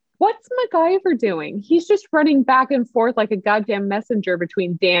 What's MacGyver doing? He's just running back and forth like a goddamn messenger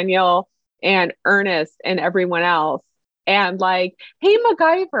between Daniel and Ernest and everyone else. And like, hey,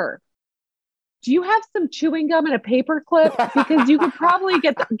 MacGyver, do you have some chewing gum and a paper clip? Because you could probably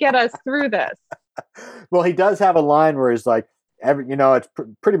get us through this. Well, he does have a line where he's like, it's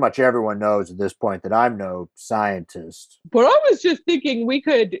pretty much everyone knows at this point that I'm no scientist. But I was just thinking we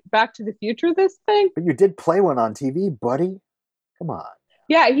could Back to the Future this thing. But you did play one on TV, buddy. Come on.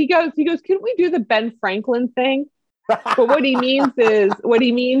 Yeah, he goes, couldn't we do the Ben Franklin thing? But what he means is,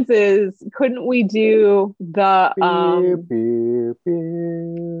 couldn't we do the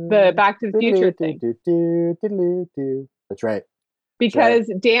Back to the Future thing? That's right.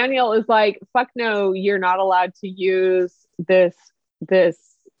 Because Daniel is like, fuck no, you're not allowed to use this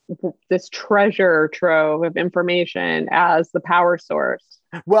treasure trove of information as the power source.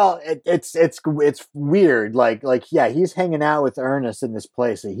 Well, it's weird. Like yeah, he's hanging out with Ernest in this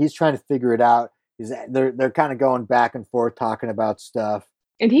place. He's trying to figure it out. They're kind of going back and forth talking about stuff.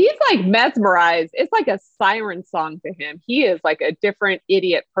 And he's like mesmerized. It's like a siren song to him. He is like a different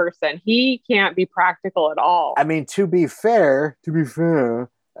idiot person. He can't be practical at all. I mean, to be fair,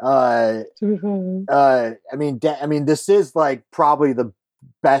 I mean, this is like probably the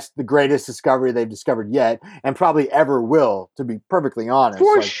greatest discovery they've discovered yet, and probably ever will, to be perfectly honest.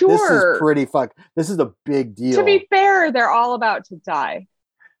 For sure. This is a big deal. To be fair, they're all about to die.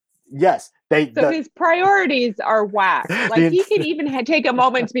 Yes. His priorities are whack. Like, he can even take a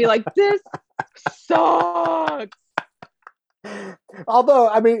moment to be like, this sucks. Although,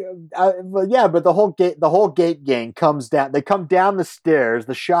 I mean, but the whole gate gang comes down. They come down the stairs.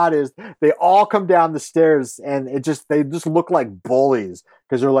 The shot is they all come down the stairs, and they just look like bullies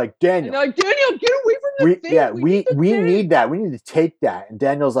because they're like, Daniel, get away from the thing. Yeah, we need that. We need to take that. And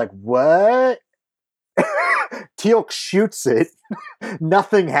Daniel's like, what? Teal'c shoots it.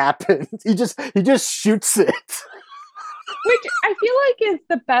 Nothing happens. He just shoots it. Which I feel like is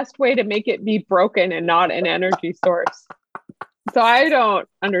the best way to make it be broken and not an energy source. So I don't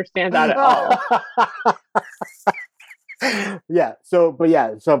understand that at all.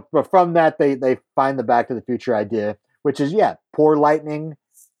 But from that they find the Back to the Future idea, which is pour lightning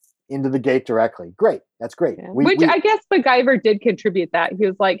into the gate directly. Great. That's great. Yeah. I guess MacGyver did contribute that. He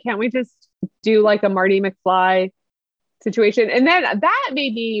was like, can't we just do like a Marty McFly situation? And then that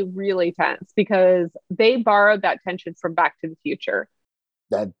made me really tense because they borrowed that tension from Back to the Future.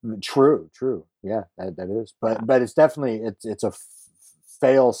 That true. Yeah, that is. But it's definitely it's a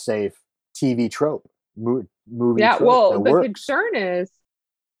fail-safe TV trope. Movie yeah, trope well, that the works. concern is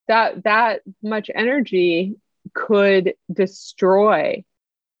that much energy could destroy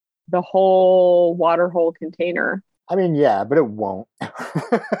the whole water hole container. I mean, yeah, but it won't.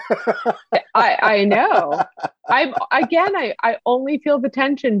 I know. I only feel the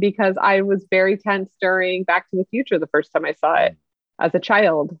tension because I was very tense during Back to the Future the first time I saw it as a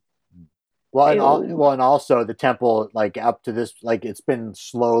child. Well, and also the temple, like up to this, like it's been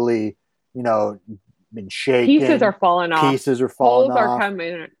slowly, been shaken. Pieces are falling off. Holes are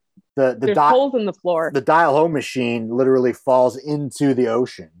coming. There's holes in the floor. The dial-home machine literally falls into the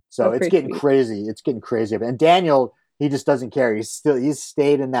ocean. So it's getting crazy. It's getting crazy. And Daniel, he just doesn't care. He's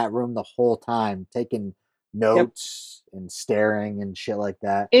stayed in that room the whole time, taking notes and staring and shit like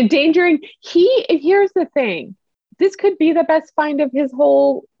that. Endangering. Here's the thing. This could be the best find of his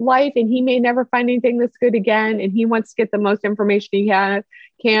whole life, and he may never find anything this good again. And he wants to get the most information he can,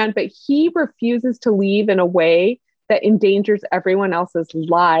 but he refuses to leave in a way that endangers everyone else's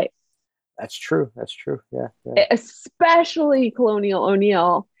life. That's true. Yeah. Especially Colonial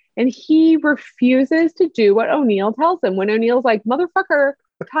O'Neill. And he refuses to do what O'Neill tells him. When O'Neill's like, motherfucker,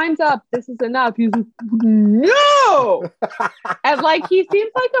 time's up. This is enough. He's like, no. And like, he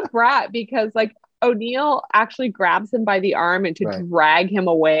seems like a brat because like O'Neill actually grabs him by the arm and to drag him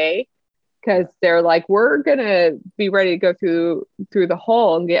away because they're like, we're going to be ready to go through the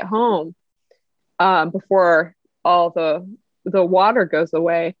hole and get home before all the water goes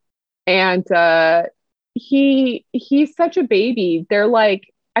away. And he's such a baby. They're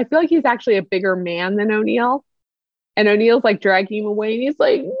like, I feel like he's actually a bigger man than O'Neill. And O'Neill's like dragging him away. And he's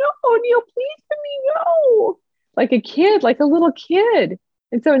like, no, O'Neill, please let me go. Like a kid, like a little kid.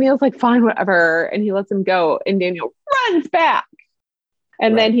 And so O'Neill's like, fine, whatever. And he lets him go. And Daniel runs back.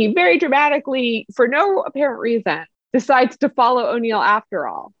 And then he very dramatically, for no apparent reason, decides to follow O'Neill after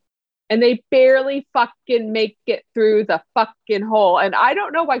all. And they barely fucking make it through the fucking hole. And I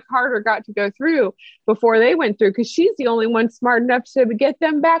don't know why Carter got to go through before they went through, because she's the only one smart enough to get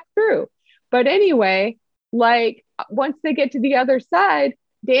them back through. But anyway, like once they get to the other side,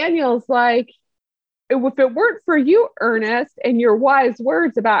 Daniel's like, if it weren't for you, Ernest, and your wise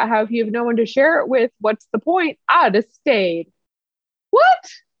words about how if you have no one to share it with, what's the point? I'd have stayed. What?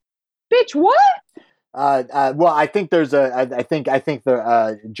 Bitch, what? Well, I think there's I think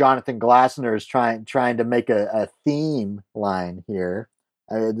the Jonathan Glassner is trying to make a theme line here.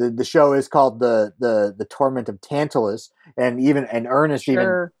 The show is called the Torment of Tantalus, and Ernest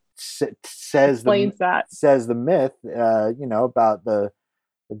even says the myth, about the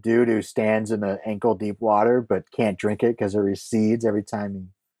dude who stands in an ankle deep water but can't drink it because it recedes every time he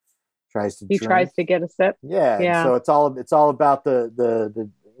tries to. Tries to get a sip. Yeah. So it's all about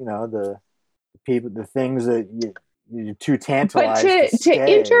the people, the things that you're too tantalized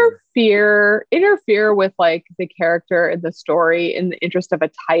to interfere with like the character and the story in the interest of a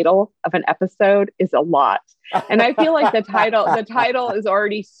title of an episode is a lot. And I feel like the title is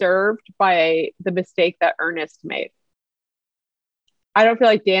already served by the mistake that Ernest made. I don't feel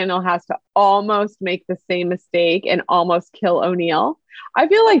like Daniel has to almost make the same mistake and almost kill O'Neill. I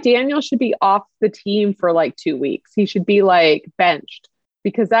feel like Daniel should be off the team for like 2 weeks. He should be like benched.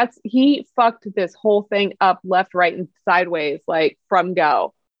 Because he fucked this whole thing up left, right, and sideways, like from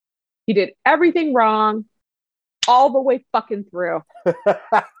go. He did everything wrong all the way fucking through.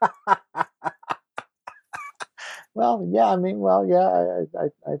 Well, yeah, I mean,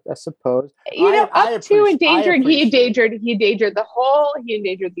 I suppose. He endangered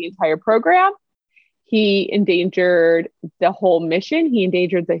the entire program. He endangered the whole mission. He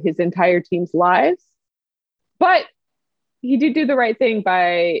endangered his entire team's lives. But he did do the right thing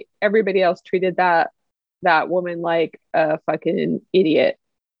by everybody else treated that woman like a fucking idiot.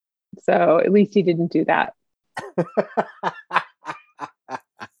 So at least he didn't do that.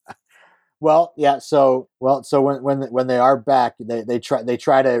 Well, yeah. So when they are back, they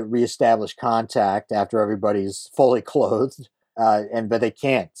try to reestablish contact after everybody's fully clothed, but they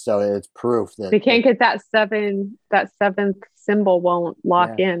can't. So it's proof that they can't get that seventh symbol won't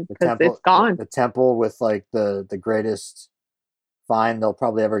lock in because it's gone. The temple with like the greatest fine they'll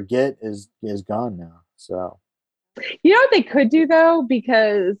probably ever get is gone now. So You know what they could do though,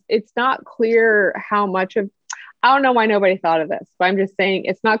 because it's not clear how much of, I don't know why nobody thought of this, but I'm just saying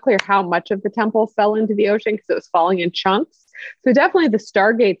it's not clear how much of the temple fell into the ocean because it was falling in chunks. So definitely the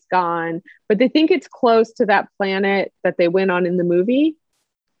Stargate's gone, but they think it's close to that planet that they went on in the movie.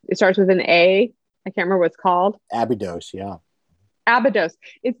 It starts with an A. I can't remember what it's called. Abydos, yeah. Abydos.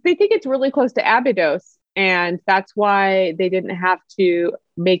 They think it's really close to Abydos, and that's why they didn't have to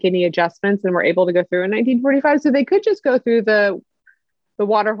make any adjustments and were able to go through in 1945. So they could just go through the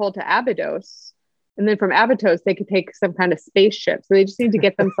water hole to Abydos, and then from Abydos they could take some kind of spaceship. So they just need to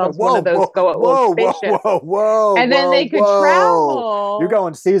get themselves one of those spaceships. And then they could travel. You're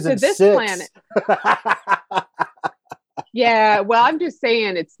going season to this 6. planet. Yeah, well, I'm just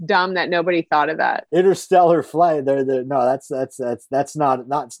saying it's dumb that nobody thought of that. Interstellar flight. No, that's not it's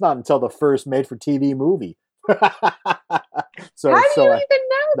not until the first made-for-TV movie. So how do you even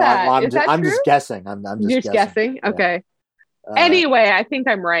know that? I'm just guessing. I'm just guessing. Yeah. Okay. Anyway, I think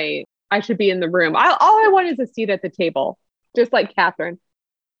I'm right. I should be in the room. All I want is a seat at the table, just like Catherine.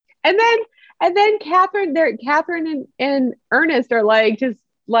 And then Catherine and Ernest are like just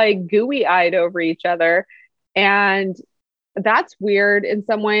like gooey-eyed over each other, and that's weird in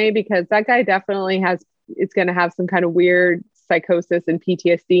some way because that guy definitely it's going to have some kind of weird psychosis and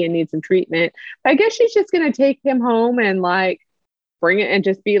PTSD and need some treatment. But I guess she's just going to take him home and like bring it and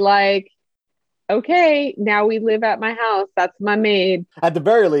just be like, okay, now we live at my house. That's my maid. At the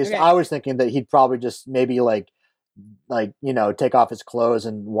very least, okay. I was thinking that he'd probably just maybe like, take off his clothes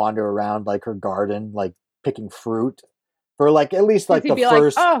and wander around like her garden, like picking fruit for like at least like the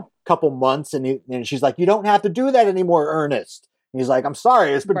first couple months. And she's like, you don't have to do that anymore, Ernest. And he's like, I'm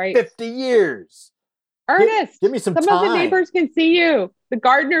sorry, it's been 50 years. Ernest, give me some time. Some of the neighbors can see you. The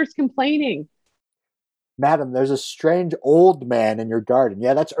gardener's complaining. Madam, there's a strange old man in your garden.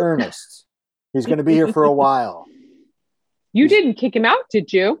 Yeah, that's Ernest. He's going to be here for a while. You didn't kick him out,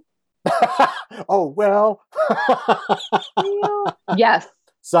 did you? Oh, well. Yes.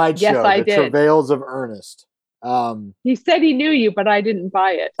 Sideshow, yes, I did. Travails of Ernest. He said he knew you, but I didn't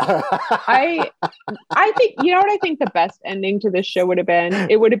buy it. I think, you know what I think the best ending to this show would have been?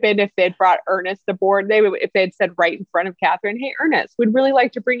 It would have been if they'd brought Ernest aboard. If they had said right in front of Catherine, hey, Ernest, we'd really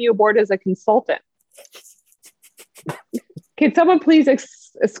like to bring you aboard as a consultant. Can someone please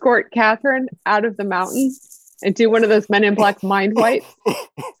escort Catherine out of the mountain and do one of those Men in Black mind wipes?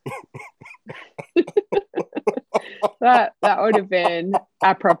 That would have been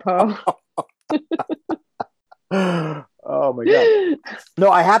apropos. Oh my god! No,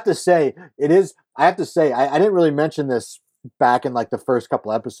 I have to say I didn't really mention this back in like the first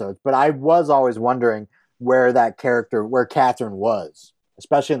couple episodes, but I was always wondering where Catherine was,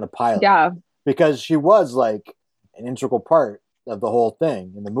 especially in the pilot. Yeah, because she was like an integral part of the whole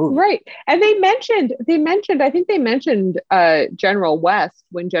thing in the movie, right? And they mentioned. I think they mentioned General West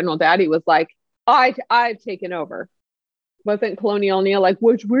when General Daddy was like, "I've taken over." Wasn't Colonial O'Neill like,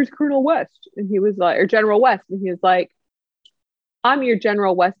 where's Colonel West? And he was like, or General West. And he was like, I'm your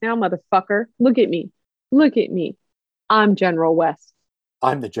General West now, motherfucker. Look at me. I'm General West.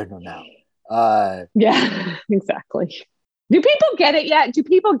 I'm the general now. Yeah, exactly. Do people get it yet? Do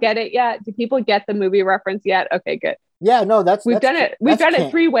people get the movie reference yet? Okay, good. Yeah, no, we've done it. We've done it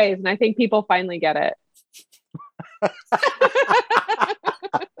 3 ways, and I think people finally get it.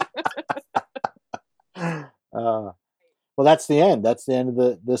 Well, that's the end. That's the end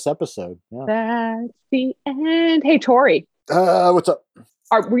of this episode. Yeah. That's the end. Hey, Tori. What's up?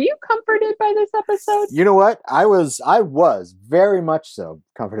 Were you comforted by this episode? You know what? I was very much so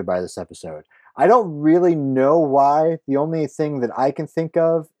comforted by this episode. I don't really know why. The only thing that I can think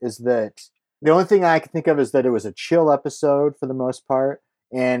of is that it was a chill episode for the most part.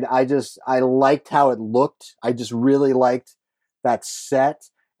 And I liked how it looked. I just really liked that set.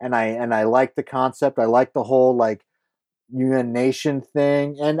 And I liked the concept. I liked the whole like UN Nation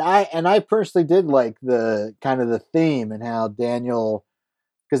thing. And I personally did like the kind of the theme and how Daniel,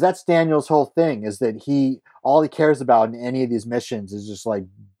 because that's Daniel's whole thing, is that all he cares about in any of these missions is just like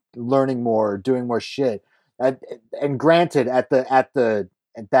learning more, doing more shit. And granted, that's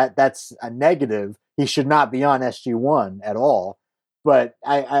a negative. He should not be on SG-1 at all. But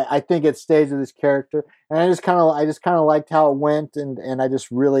I think it stays with his character, and I just kind of liked how it went, and I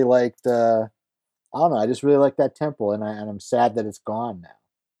just really liked I don't know, I just really liked that temple, and I'm sad that it's gone now.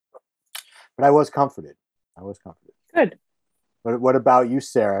 But I was comforted. Good. But what about you,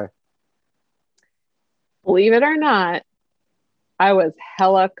 Sarah? Believe it or not, I was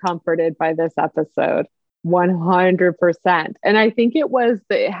hella comforted by this episode, 100%. And I think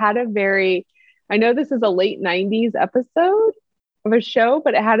it had a very, I know this is a late 90s episode, of a show,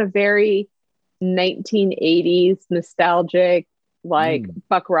 but it had a very 1980s nostalgic, like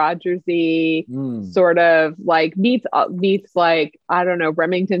Buck Rogersy sort of like meets like, I don't know,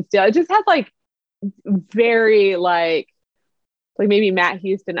 Remington Steele. It just had like very like maybe Matt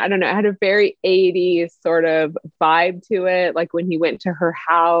Houston. I don't know. It had a very 80s sort of vibe to it. Like when he went to her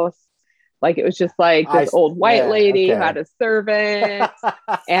house, like it was just like this old white lady who had a servant.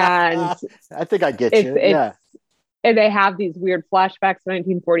 And I think I get you. Yeah. And they have these weird flashbacks to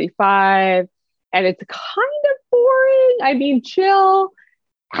 1945. And it's kind of boring. I mean, chill.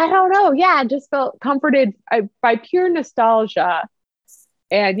 I don't know. Yeah, I just felt comforted by pure nostalgia.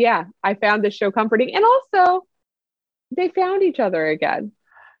 And yeah, I found this show comforting. And also, they found each other again.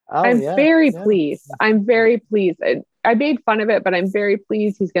 I'm very pleased. I'm very pleased. I made fun of it, but I'm very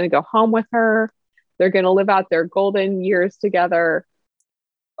pleased. He's going to go home with her. They're going to live out their golden years together.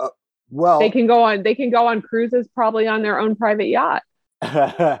 Well, they can go on cruises, probably on their own private yacht.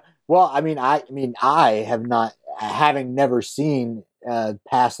 Well, I mean, I have not, having never seen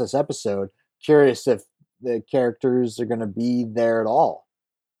past this episode, curious if the characters are going to be there at all.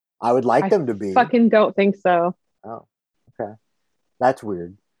 I would like them to be. Fucking don't think so. Oh, okay. That's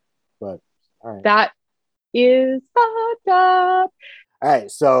weird, but all right. That is fucked up. All right,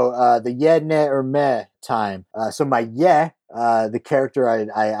 so the yeah, nah, or meh time. So my the character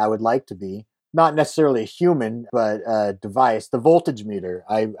I would like to be, not necessarily a human, but a device, the voltage meter.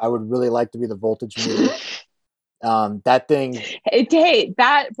 I would really like to be the voltage meter. That thing. Hey,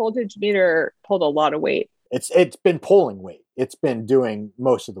 that voltage meter pulled a lot of weight. It's been pulling weight. It's been doing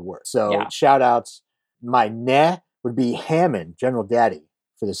most of the work. So shout outs. My nah would be Hammond, General Daddy,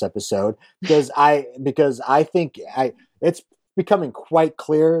 for this episode, because I think it's becoming quite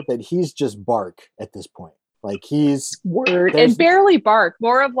clear that he's just bark at this point. Like he's word and barely bark.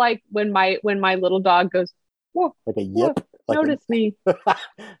 More of like when my little dog goes, whoa, like a yip. Whoa, like notice me.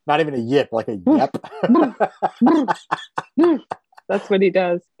 Not even a yip, like a yep. That's what he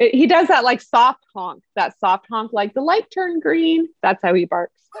does. He does that like soft honk. That soft honk, like the light turned green. That's how he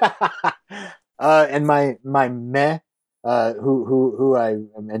barks. And my meh, who I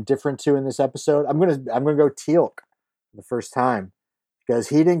am indifferent to in this episode, I'm gonna go Teal'c the first time, because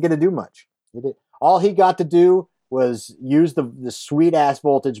he didn't get to do much. All he got to do was use the sweet ass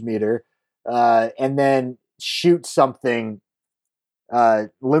voltage meter, and then shoot something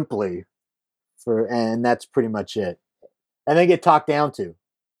limply and that's pretty much it. And then get talked down to.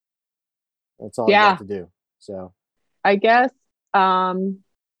 That's all he got to do. So I guess who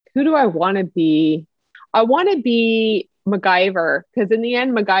do I want to be? I want to be MacGyver, because in the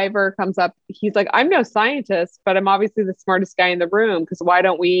end, MacGyver comes up. He's like, I'm no scientist, but I'm obviously the smartest guy in the room, because why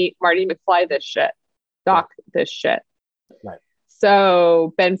don't we Marty McFly this shit? Doc this shit. Right.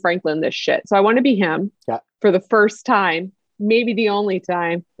 So Ben Franklin this shit. So I want to be him for the first time, maybe the only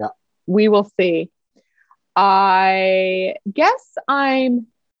time. Yeah. We will see. I guess I'm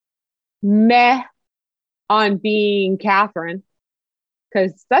meh on being Catherine,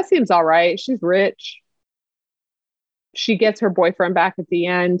 because that seems all right. She's rich. She gets her boyfriend back at the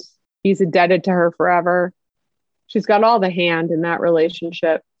end. He's indebted to her forever. She's got all the hand in that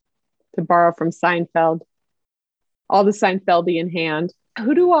relationship, to borrow from Seinfeld. All the Seinfeldian hand.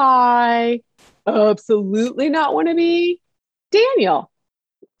 Who do I absolutely not want to be? Daniel.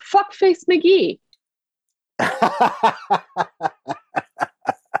 Fuckface McGee.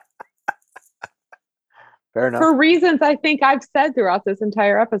 Fair enough. For reasons I think I've said throughout this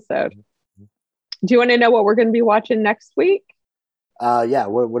entire episode. Do you want to know what we're going to be watching next week? Yeah.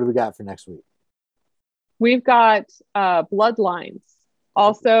 What do we got for next week? We've got Bloodlines,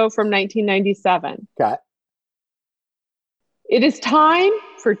 also from 1997. Okay. It is time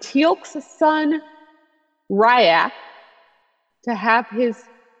for Teal'c's son, Ryak, to have his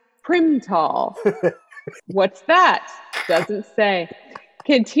primtal. What's that? Doesn't say.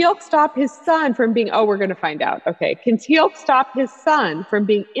 Can Teal'c stop his son from being... Oh, we're going to find out. Okay. Can Teal'c stop his son from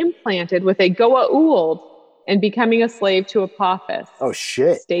being implanted with a Goa'uld and becoming a slave to Apophis? Oh,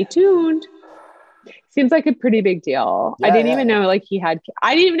 shit. Stay tuned. Seems like a pretty big deal. Yeah, I didn't even know he had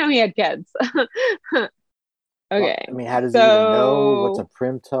kids. Okay. Well, I mean, how does he even know what's a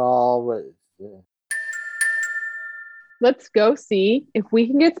primtal? Let's go see if we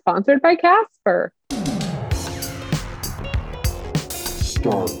can get sponsored by Casper.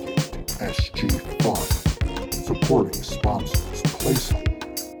 Stargate SG-5. Supporting sponsors. Placeholder.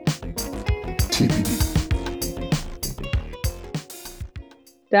 TBD.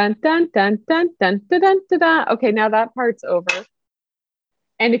 Dun, dun, dun, dun, dun, dun, dun, dun, dun. Okay, now that part's over.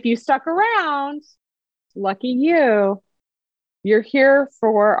 And if you stuck around, lucky you, you're here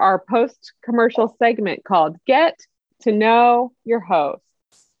for our post-commercial segment called Get to know your hosts.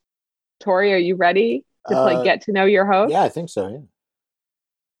 Tori, are you ready to play Get to Know Your Host? Yeah, I think so.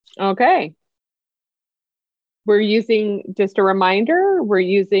 Yeah. Okay. We're using, just a reminder, we're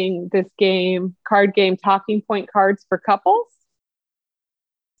using this card game, Talking Point Cards for Couples.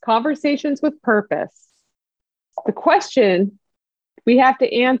 Conversations with Purpose. The question we have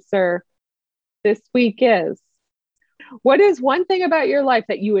to answer this week is, what is one thing about your life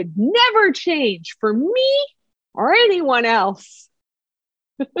that you would never change for me or anyone else?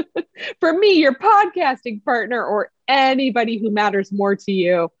 For me, your podcasting partner, or anybody who matters more to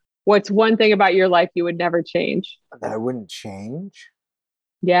you. What's one thing about your life you would never change? That I wouldn't change?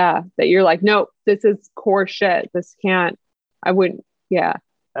 Yeah, that you're like, nope, this is core shit. I wouldn't, yeah.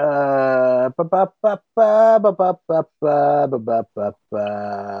 I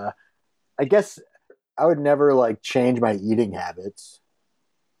guess I would never like change my eating habits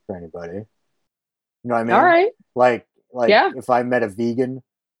for anybody. You know what I mean? All right. Like yeah. If I met a vegan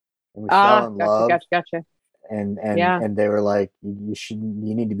and we fell in love, gotcha. And they were like, you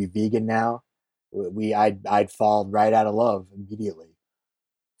need to be vegan now. I'd fall right out of love immediately.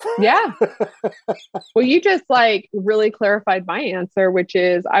 Yeah. Well, you just like really clarified my answer, which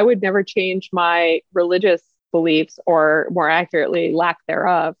is I would never change my religious beliefs, or more accurately, lack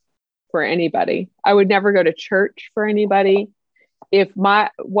thereof, for anybody. I would never go to church for anybody.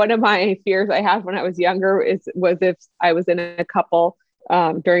 One of my fears I had when I was younger was if I was in a couple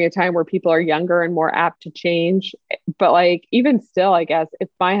during a time where people are younger and more apt to change. But like, even still, I guess if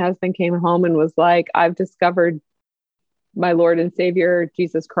my husband came home and was like, I've discovered my Lord and Savior,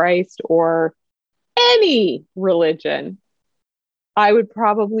 Jesus Christ, or any religion, I would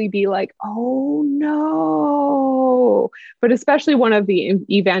probably be like, oh no. But especially one of the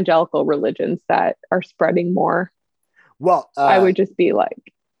evangelical religions that are spreading more. Well, I would just be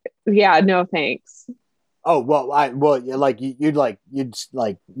like, yeah, no thanks. Oh,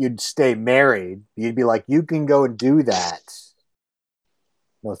 you'd stay married. You'd be like, you can go and do that.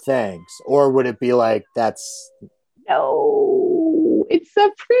 No thanks. Or would it be like, No, it's a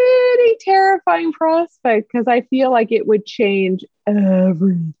pretty terrifying prospect, because I feel like it would change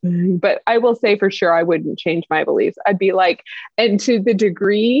everything. But I will say for sure, I wouldn't change my beliefs. I'd be like, and to the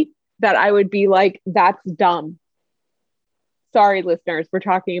degree that I would be like, that's dumb. Sorry, listeners, we're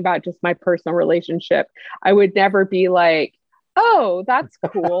talking about just my personal relationship. I would never be like, oh, that's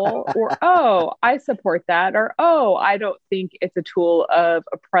cool, or oh, I support that, or oh, I don't think it's a tool of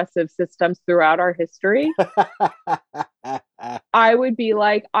oppressive systems throughout our history. I would be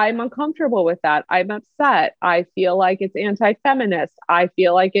like, I'm uncomfortable with that. I'm upset. I feel like it's anti-feminist. I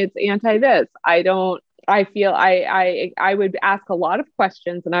feel like it's anti-this. I would ask a lot of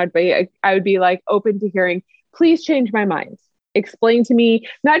questions, and I would be like open to hearing, please change my mind. Explain to me,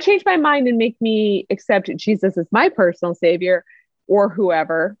 not change my mind and make me accept Jesus as my personal savior, or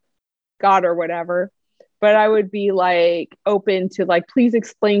whoever, God or whatever. But I would be like open to like, please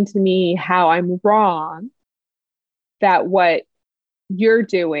explain to me how I'm wrong, that what you're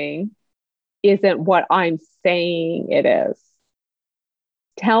doing isn't what I'm saying it is.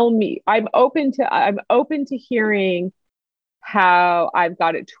 Tell me. I'm open to hearing how I've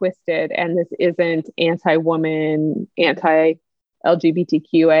got it twisted, and this isn't anti-woman,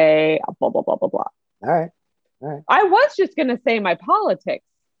 anti-LGBTQA, blah, blah, blah, blah, blah. All right. I was just going to say my politics,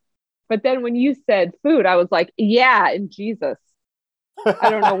 but then when you said food, I was like, yeah, and Jesus. I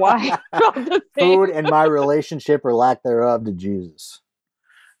don't know why. Food and my relationship or lack thereof to Jesus.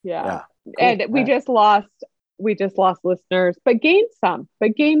 Yeah. Cool. And we just lost listeners, but gained some.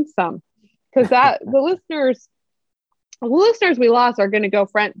 Because the listeners we lost are going to go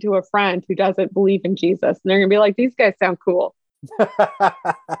friend to a friend who doesn't believe in Jesus, and they're going to be like, these guys sound cool.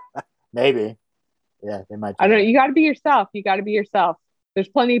 Maybe. Yeah, they might. I don't know. You got to be yourself. There's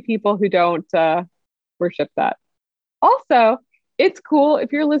plenty of people who don't worship that. Also, it's cool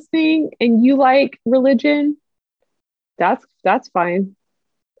if you're listening and you like religion. That's fine.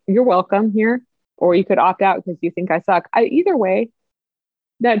 You're welcome here. Or you could opt out because you think I suck. Either way,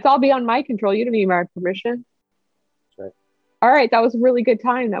 that's all beyond my control. You don't need my permission. Right. All right, that was a really good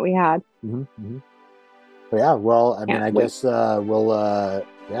time that we had. Mm-hmm, mm-hmm. But yeah, well, I mean, I guess we'll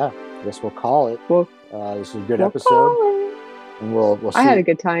call it. This is a good episode, and we'll see. I had a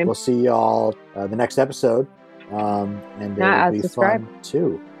good time. We'll see y'all the next episode, and it'll be fun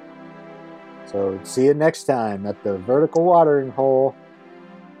too. So see you next time at the Vertical Watering Hole.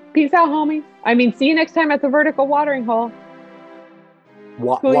 Peace out, homies. See you next time at the Vertical Watering Hole.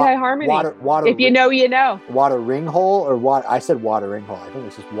 High Harmony. Water. If you know, you know. Watering hole or what? I said watering hole. I think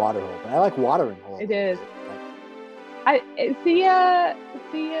it's just water hole, but I like watering hole. It is. See ya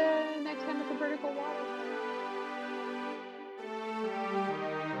next time at the Vertical Watering Hole.